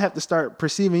 I'm going to have to start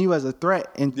perceiving you as a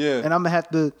threat. And I'm going to have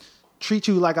to treat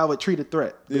you like I would treat a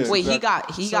threat. Yeah, wait,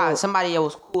 exactly. he got somebody that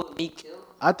was cool to be killed?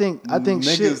 I think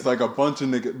niggas shit, like a bunch of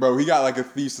niggas, bro. He got like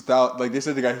at least 1,000. Like they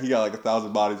said, he got like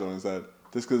 1,000 bodies on his head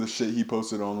just because of shit he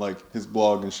posted on like his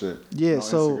blog and shit. Yeah,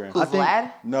 so Instagram. I think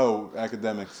Vlad? No,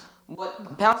 Academics.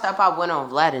 But Pound Side Pop went on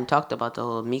Vlad and talked about the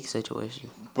whole Meek situation.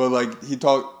 But like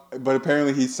but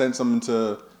apparently he sent something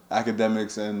to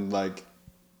Academics and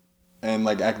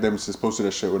Academics just posted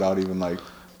that shit without even like.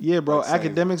 Yeah, bro. Like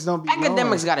Academics don't be.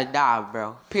 Academics gotta die,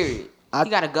 bro. Period. He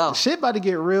gotta go. Shit about to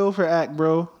get real for Act,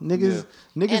 bro. Niggas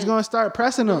gonna start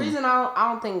pressing him. The reason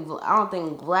I don't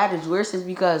think Vlad is worse is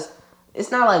because it's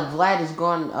not like Vlad is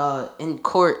going in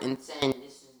court and saying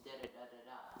this is da da da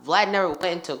da. Vlad never went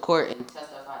into court and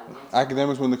testified against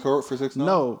Academics went to court for 6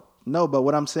 months. No. But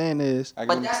what I'm saying is,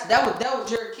 but that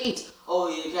was your case. Oh,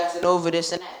 you're passing over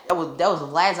this and that. That was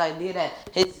Vlad's idea that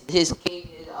his case.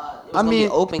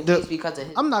 Open case because of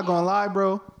his. I'm not gonna lie,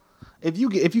 bro. If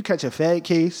you catch a Fed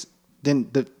case, then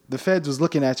the Feds was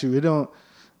looking at you. It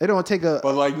don't take a.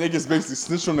 But like niggas basically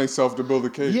snitch on themselves to build a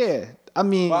case. Yeah, I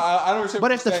mean. But I don't understand.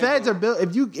 But if the Feds are built,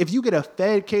 if you get a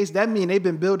Fed case, that means they've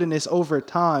been building this over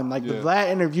time. Like the Vlad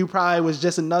interview probably was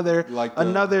just another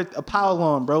pile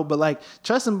on, bro. But like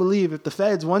trust and believe, if the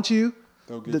Feds want you,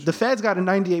 the Feds got a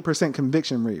 98%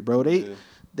 conviction rate, bro.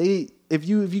 If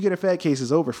you get a Fed case,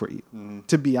 it's over for you. Mm-hmm.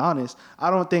 To be honest, I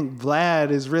don't think Vlad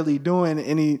is really doing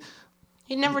any.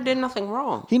 He never did nothing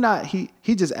wrong.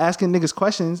 He just asking niggas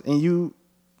questions and you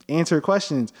answer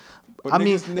questions. But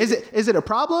is it a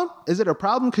problem? Is it a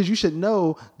problem? Because you should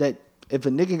know that if a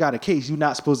nigga got a case, you're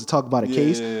not supposed to talk about a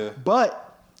case. Yeah.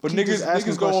 But But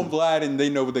niggas go on Vlad and they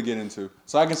know what they get into.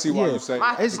 So I can see why you say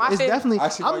it's definitely.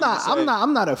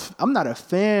 I'm not a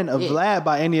fan of Vlad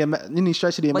by any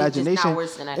stretch of the imagination.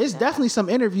 It's definitely some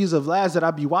interviews of Vlad's that I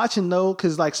be watching though,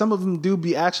 because like some of them do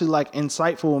be actually like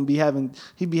insightful and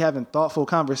he be having thoughtful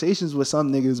conversations with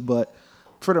some niggas. But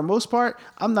for the most part,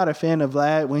 I'm not a fan of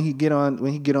Vlad when he get on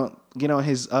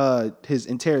his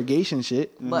interrogation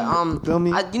shit. But feel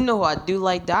me? You know who I do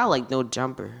like? I like No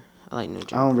Jumper. I like No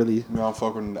Jumper. I don't really. No, I don't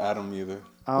fuck with Adam either.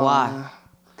 Why?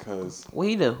 Cause what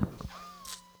he do?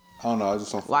 I don't know. I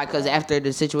just don't. Why? Cause after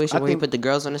the situation where he put the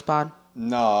girls on his pod.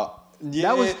 Nah.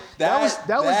 Yeah.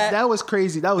 That was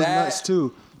crazy. That was nuts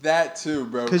too. That too,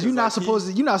 bro. Because you're not supposed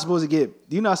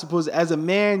to. As a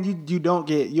man, you don't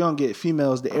get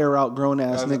females to air out grown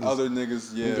ass niggas. Other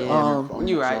niggas,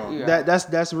 You're right.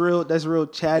 That's real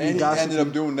chatty. And he ended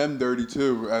up doing them dirty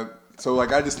too. So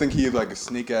like, I just think he's like a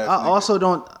sneak ass. I also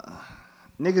don't.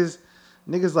 Niggas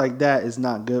like that is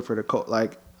not good for the cult.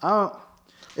 Like I don't.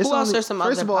 It's Who else only, are some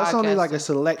first other of all, it's only like a podcasters?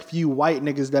 select few white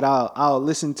niggas that I'll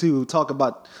listen to talk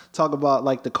about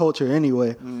like the culture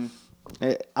anyway.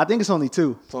 I think it's only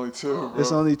two. It's only two, bro.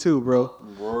 It's only two, bro.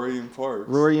 Rory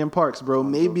and Parks, bro.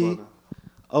 Maybe.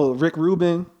 Oh, Rick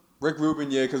Rubin.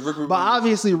 Yeah, because Rick Rubin. But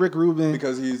obviously Rick Rubin,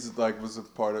 because he's like was a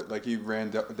part of like he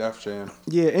ran Def Jam.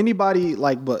 Yeah, anybody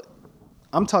like, but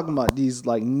I'm talking about these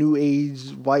like new age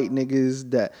white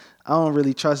niggas that I don't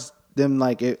really trust them.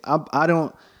 Like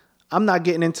I'm not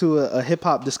getting into a hip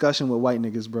hop discussion with white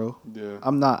niggas, bro. Yeah,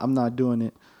 I'm not doing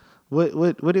it.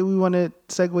 What did we want to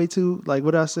segue to? Like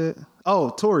what I said?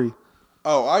 Oh, Tory.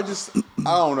 Oh, I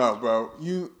don't know, bro.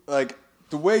 You like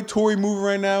the way Tory moving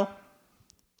right now.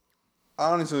 I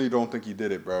honestly don't think he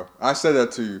did it, bro. I said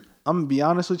that to you. I'm gonna be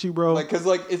honest with you, bro. Like, cause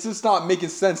like it's just not making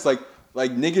sense. Like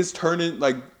niggas turning,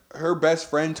 like her best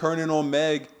friend turning on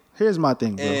Meg. Here's my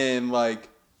thing, bro. And like,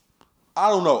 I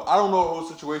don't know the whole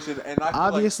situation. And I feel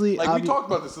obviously, like we talked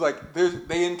about this. Like,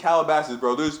 they in Calabasas,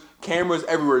 bro. There's cameras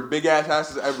everywhere, big ass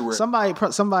houses everywhere.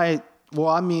 Somebody. Well,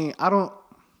 I mean, I don't.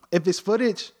 If it's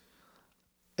footage,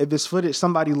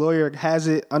 somebody lawyer has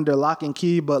it under lock and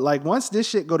key. But like once this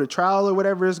shit go to trial or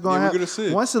whatever it's going to happen, we're gonna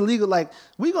see. Once the legal, like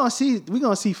we gonna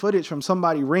see footage from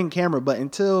somebody ring camera. But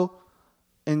until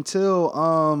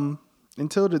the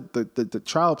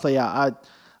trial play out,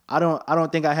 I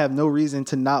don't think I have no reason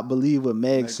to not believe what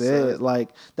Meg said.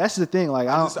 Like that's the thing. Like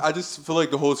I just feel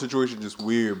like the whole situation is just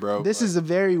weird, bro. This is a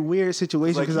very weird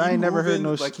situation because I ain't never heard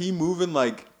no. Like he moving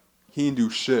like he didn't do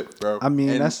shit, bro. I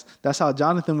mean that's how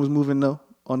Jonathan was moving though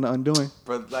on The Undoing.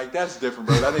 But like that's different,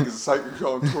 bro. That nigga's a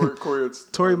psycho.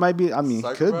 Tory might be. I mean,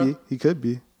 he could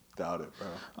be. Doubt it, bro.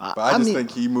 But I just think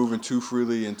he moving too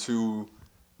freely and too.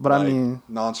 But like, I mean,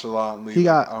 nonchalantly.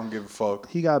 I don't give a fuck.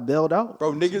 He got bailed out,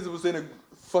 bro. Niggas was in a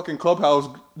fucking clubhouse,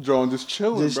 John, just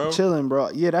chilling,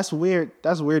 bro. Yeah, that's weird.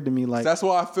 That's weird to me. Like that's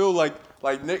why I feel like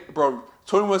Nick, bro.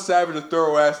 21 Savage a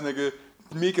thorough ass nigga.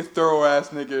 Meek a thorough ass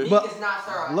nigga. Meek is not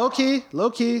thorough. Low key.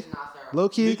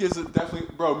 Meek is definitely,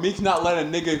 bro. Meek's not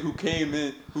letting a nigga who came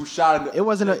in who shot him. It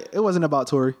wasn't about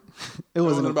Tory. It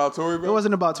wasn't about Tory, bro. It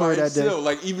wasn't about Tory that day. Still,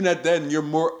 like even at then, your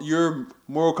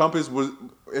moral compass was.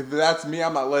 If that's me,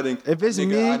 I'm not letting. If it's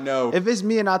me, I know. If it's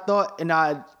me, and I thought, and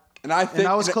I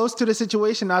was close to the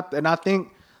situation, and I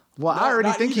think, well, I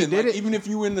already think he did it. Even if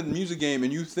you in the music game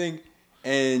and you think.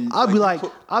 And I'll be like,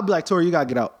 Tory, you gotta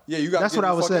get out. Yeah, you got. That's what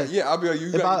I would say. Yeah, I'll be like,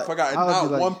 you gotta get the fuck out.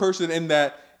 And not one person in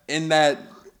that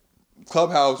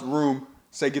clubhouse room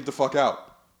say get the fuck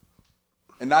out.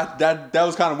 And that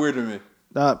was kind of weird to me.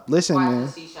 Listen,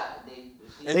 man.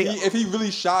 If he really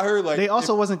shot her, like they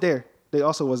also wasn't there.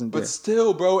 But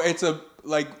still, bro, it's a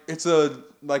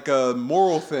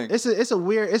moral thing. It's a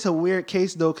weird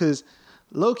case though, because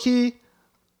low key,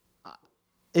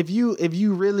 if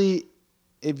you really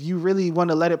want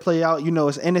to let it play out,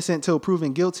 it's innocent till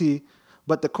proven guilty.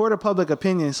 But the court of public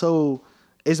opinion, so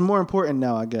it's more important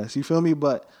now, I guess. You feel me?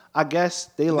 But I guess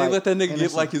they let that nigga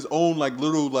get like his own like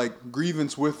little like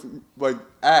grievance with like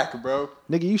act, bro.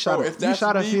 Nigga, you shot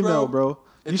a female, bro.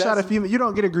 You shot a female. You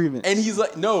don't get a grievance. And he's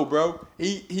like, no, bro.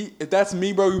 He if that's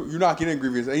me, bro, you're not getting a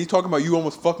grievance. And he's talking about you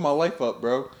almost fucked my life up,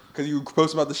 bro, because you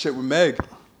posted about the shit with Meg,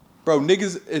 bro.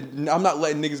 Niggas, I'm not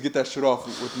letting niggas get that shit off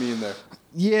with me in there.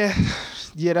 Yeah,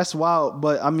 that's wild.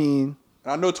 But I mean,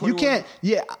 I know 21. You can't.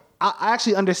 Yeah, I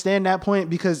actually understand that point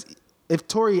because if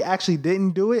Tory actually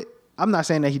didn't do it, I'm not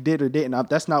saying that he did or didn't.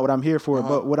 That's not what I'm here for.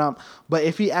 Uh-huh. But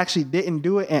if he actually didn't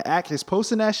do it and Act is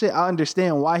posting that shit, I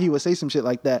understand why he would say some shit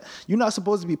like that. You're not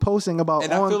supposed to be posting about.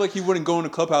 And I feel like he wouldn't go in the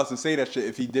clubhouse and say that shit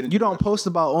if he didn't. You don't post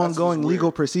about ongoing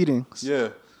legal proceedings. Yeah.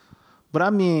 But I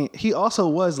mean, he also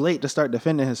was late to start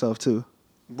defending himself too.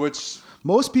 Which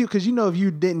Most people, because if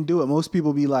you didn't do it, most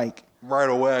people be like right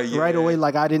away,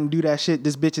 like I didn't do that shit.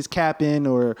 This bitch is capping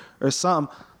or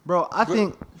something, bro. I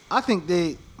think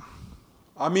they.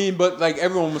 I mean, but like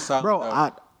everyone was silent.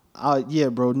 Bro, yeah,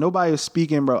 bro. Nobody was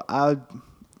speaking, bro.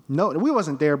 No, we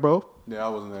wasn't there, bro. Yeah, I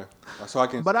wasn't there, so I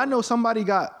can't. But I know somebody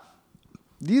got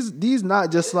these.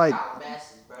 Not just like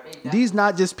these.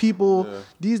 Not just people. Yeah.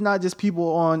 These not just people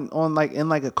on like in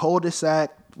like a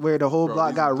cul-de-sac where the whole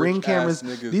block got ring cameras.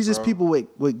 These just people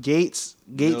with gates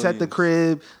Millions. At the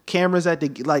crib, cameras at the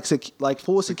like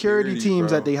full security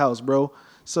teams at their house, bro.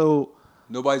 So.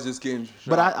 Nobody's just getting shot.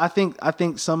 But I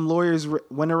think some lawyers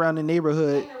went around the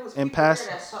neighborhood and passed.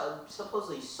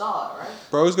 Supposedly saw it, right?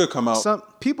 Bro, it's gonna come out. Some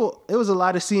people, it was a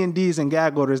lot of C&Ds and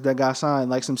gag orders that got signed,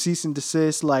 like some cease and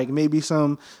desist, like maybe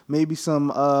some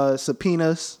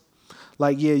subpoenas.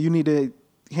 Like, yeah, you need to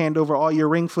hand over all your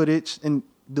ring footage and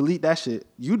delete that shit.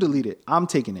 You delete it. I'm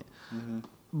taking it. Mm-hmm.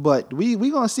 But we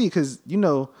gonna see because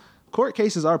court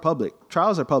cases are public,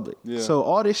 trials are public. Yeah. So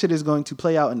all this shit is going to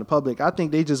play out in the public. I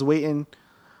think they just waiting.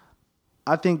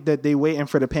 I think that they waiting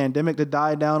for the pandemic to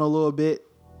die down a little bit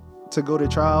to go to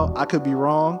trial. I could be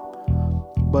wrong,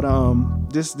 but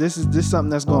this is something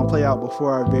that's going to play out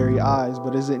before our very eyes.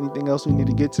 But is there anything else we need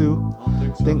to get to? I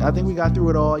don't think so. I think we got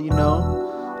through it all.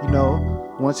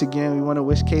 Once again, we want to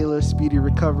wish Kayla a speedy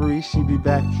recovery. She'll be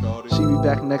back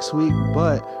next week.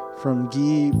 But from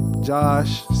Geeb,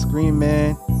 Josh, Scream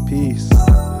Man, peace.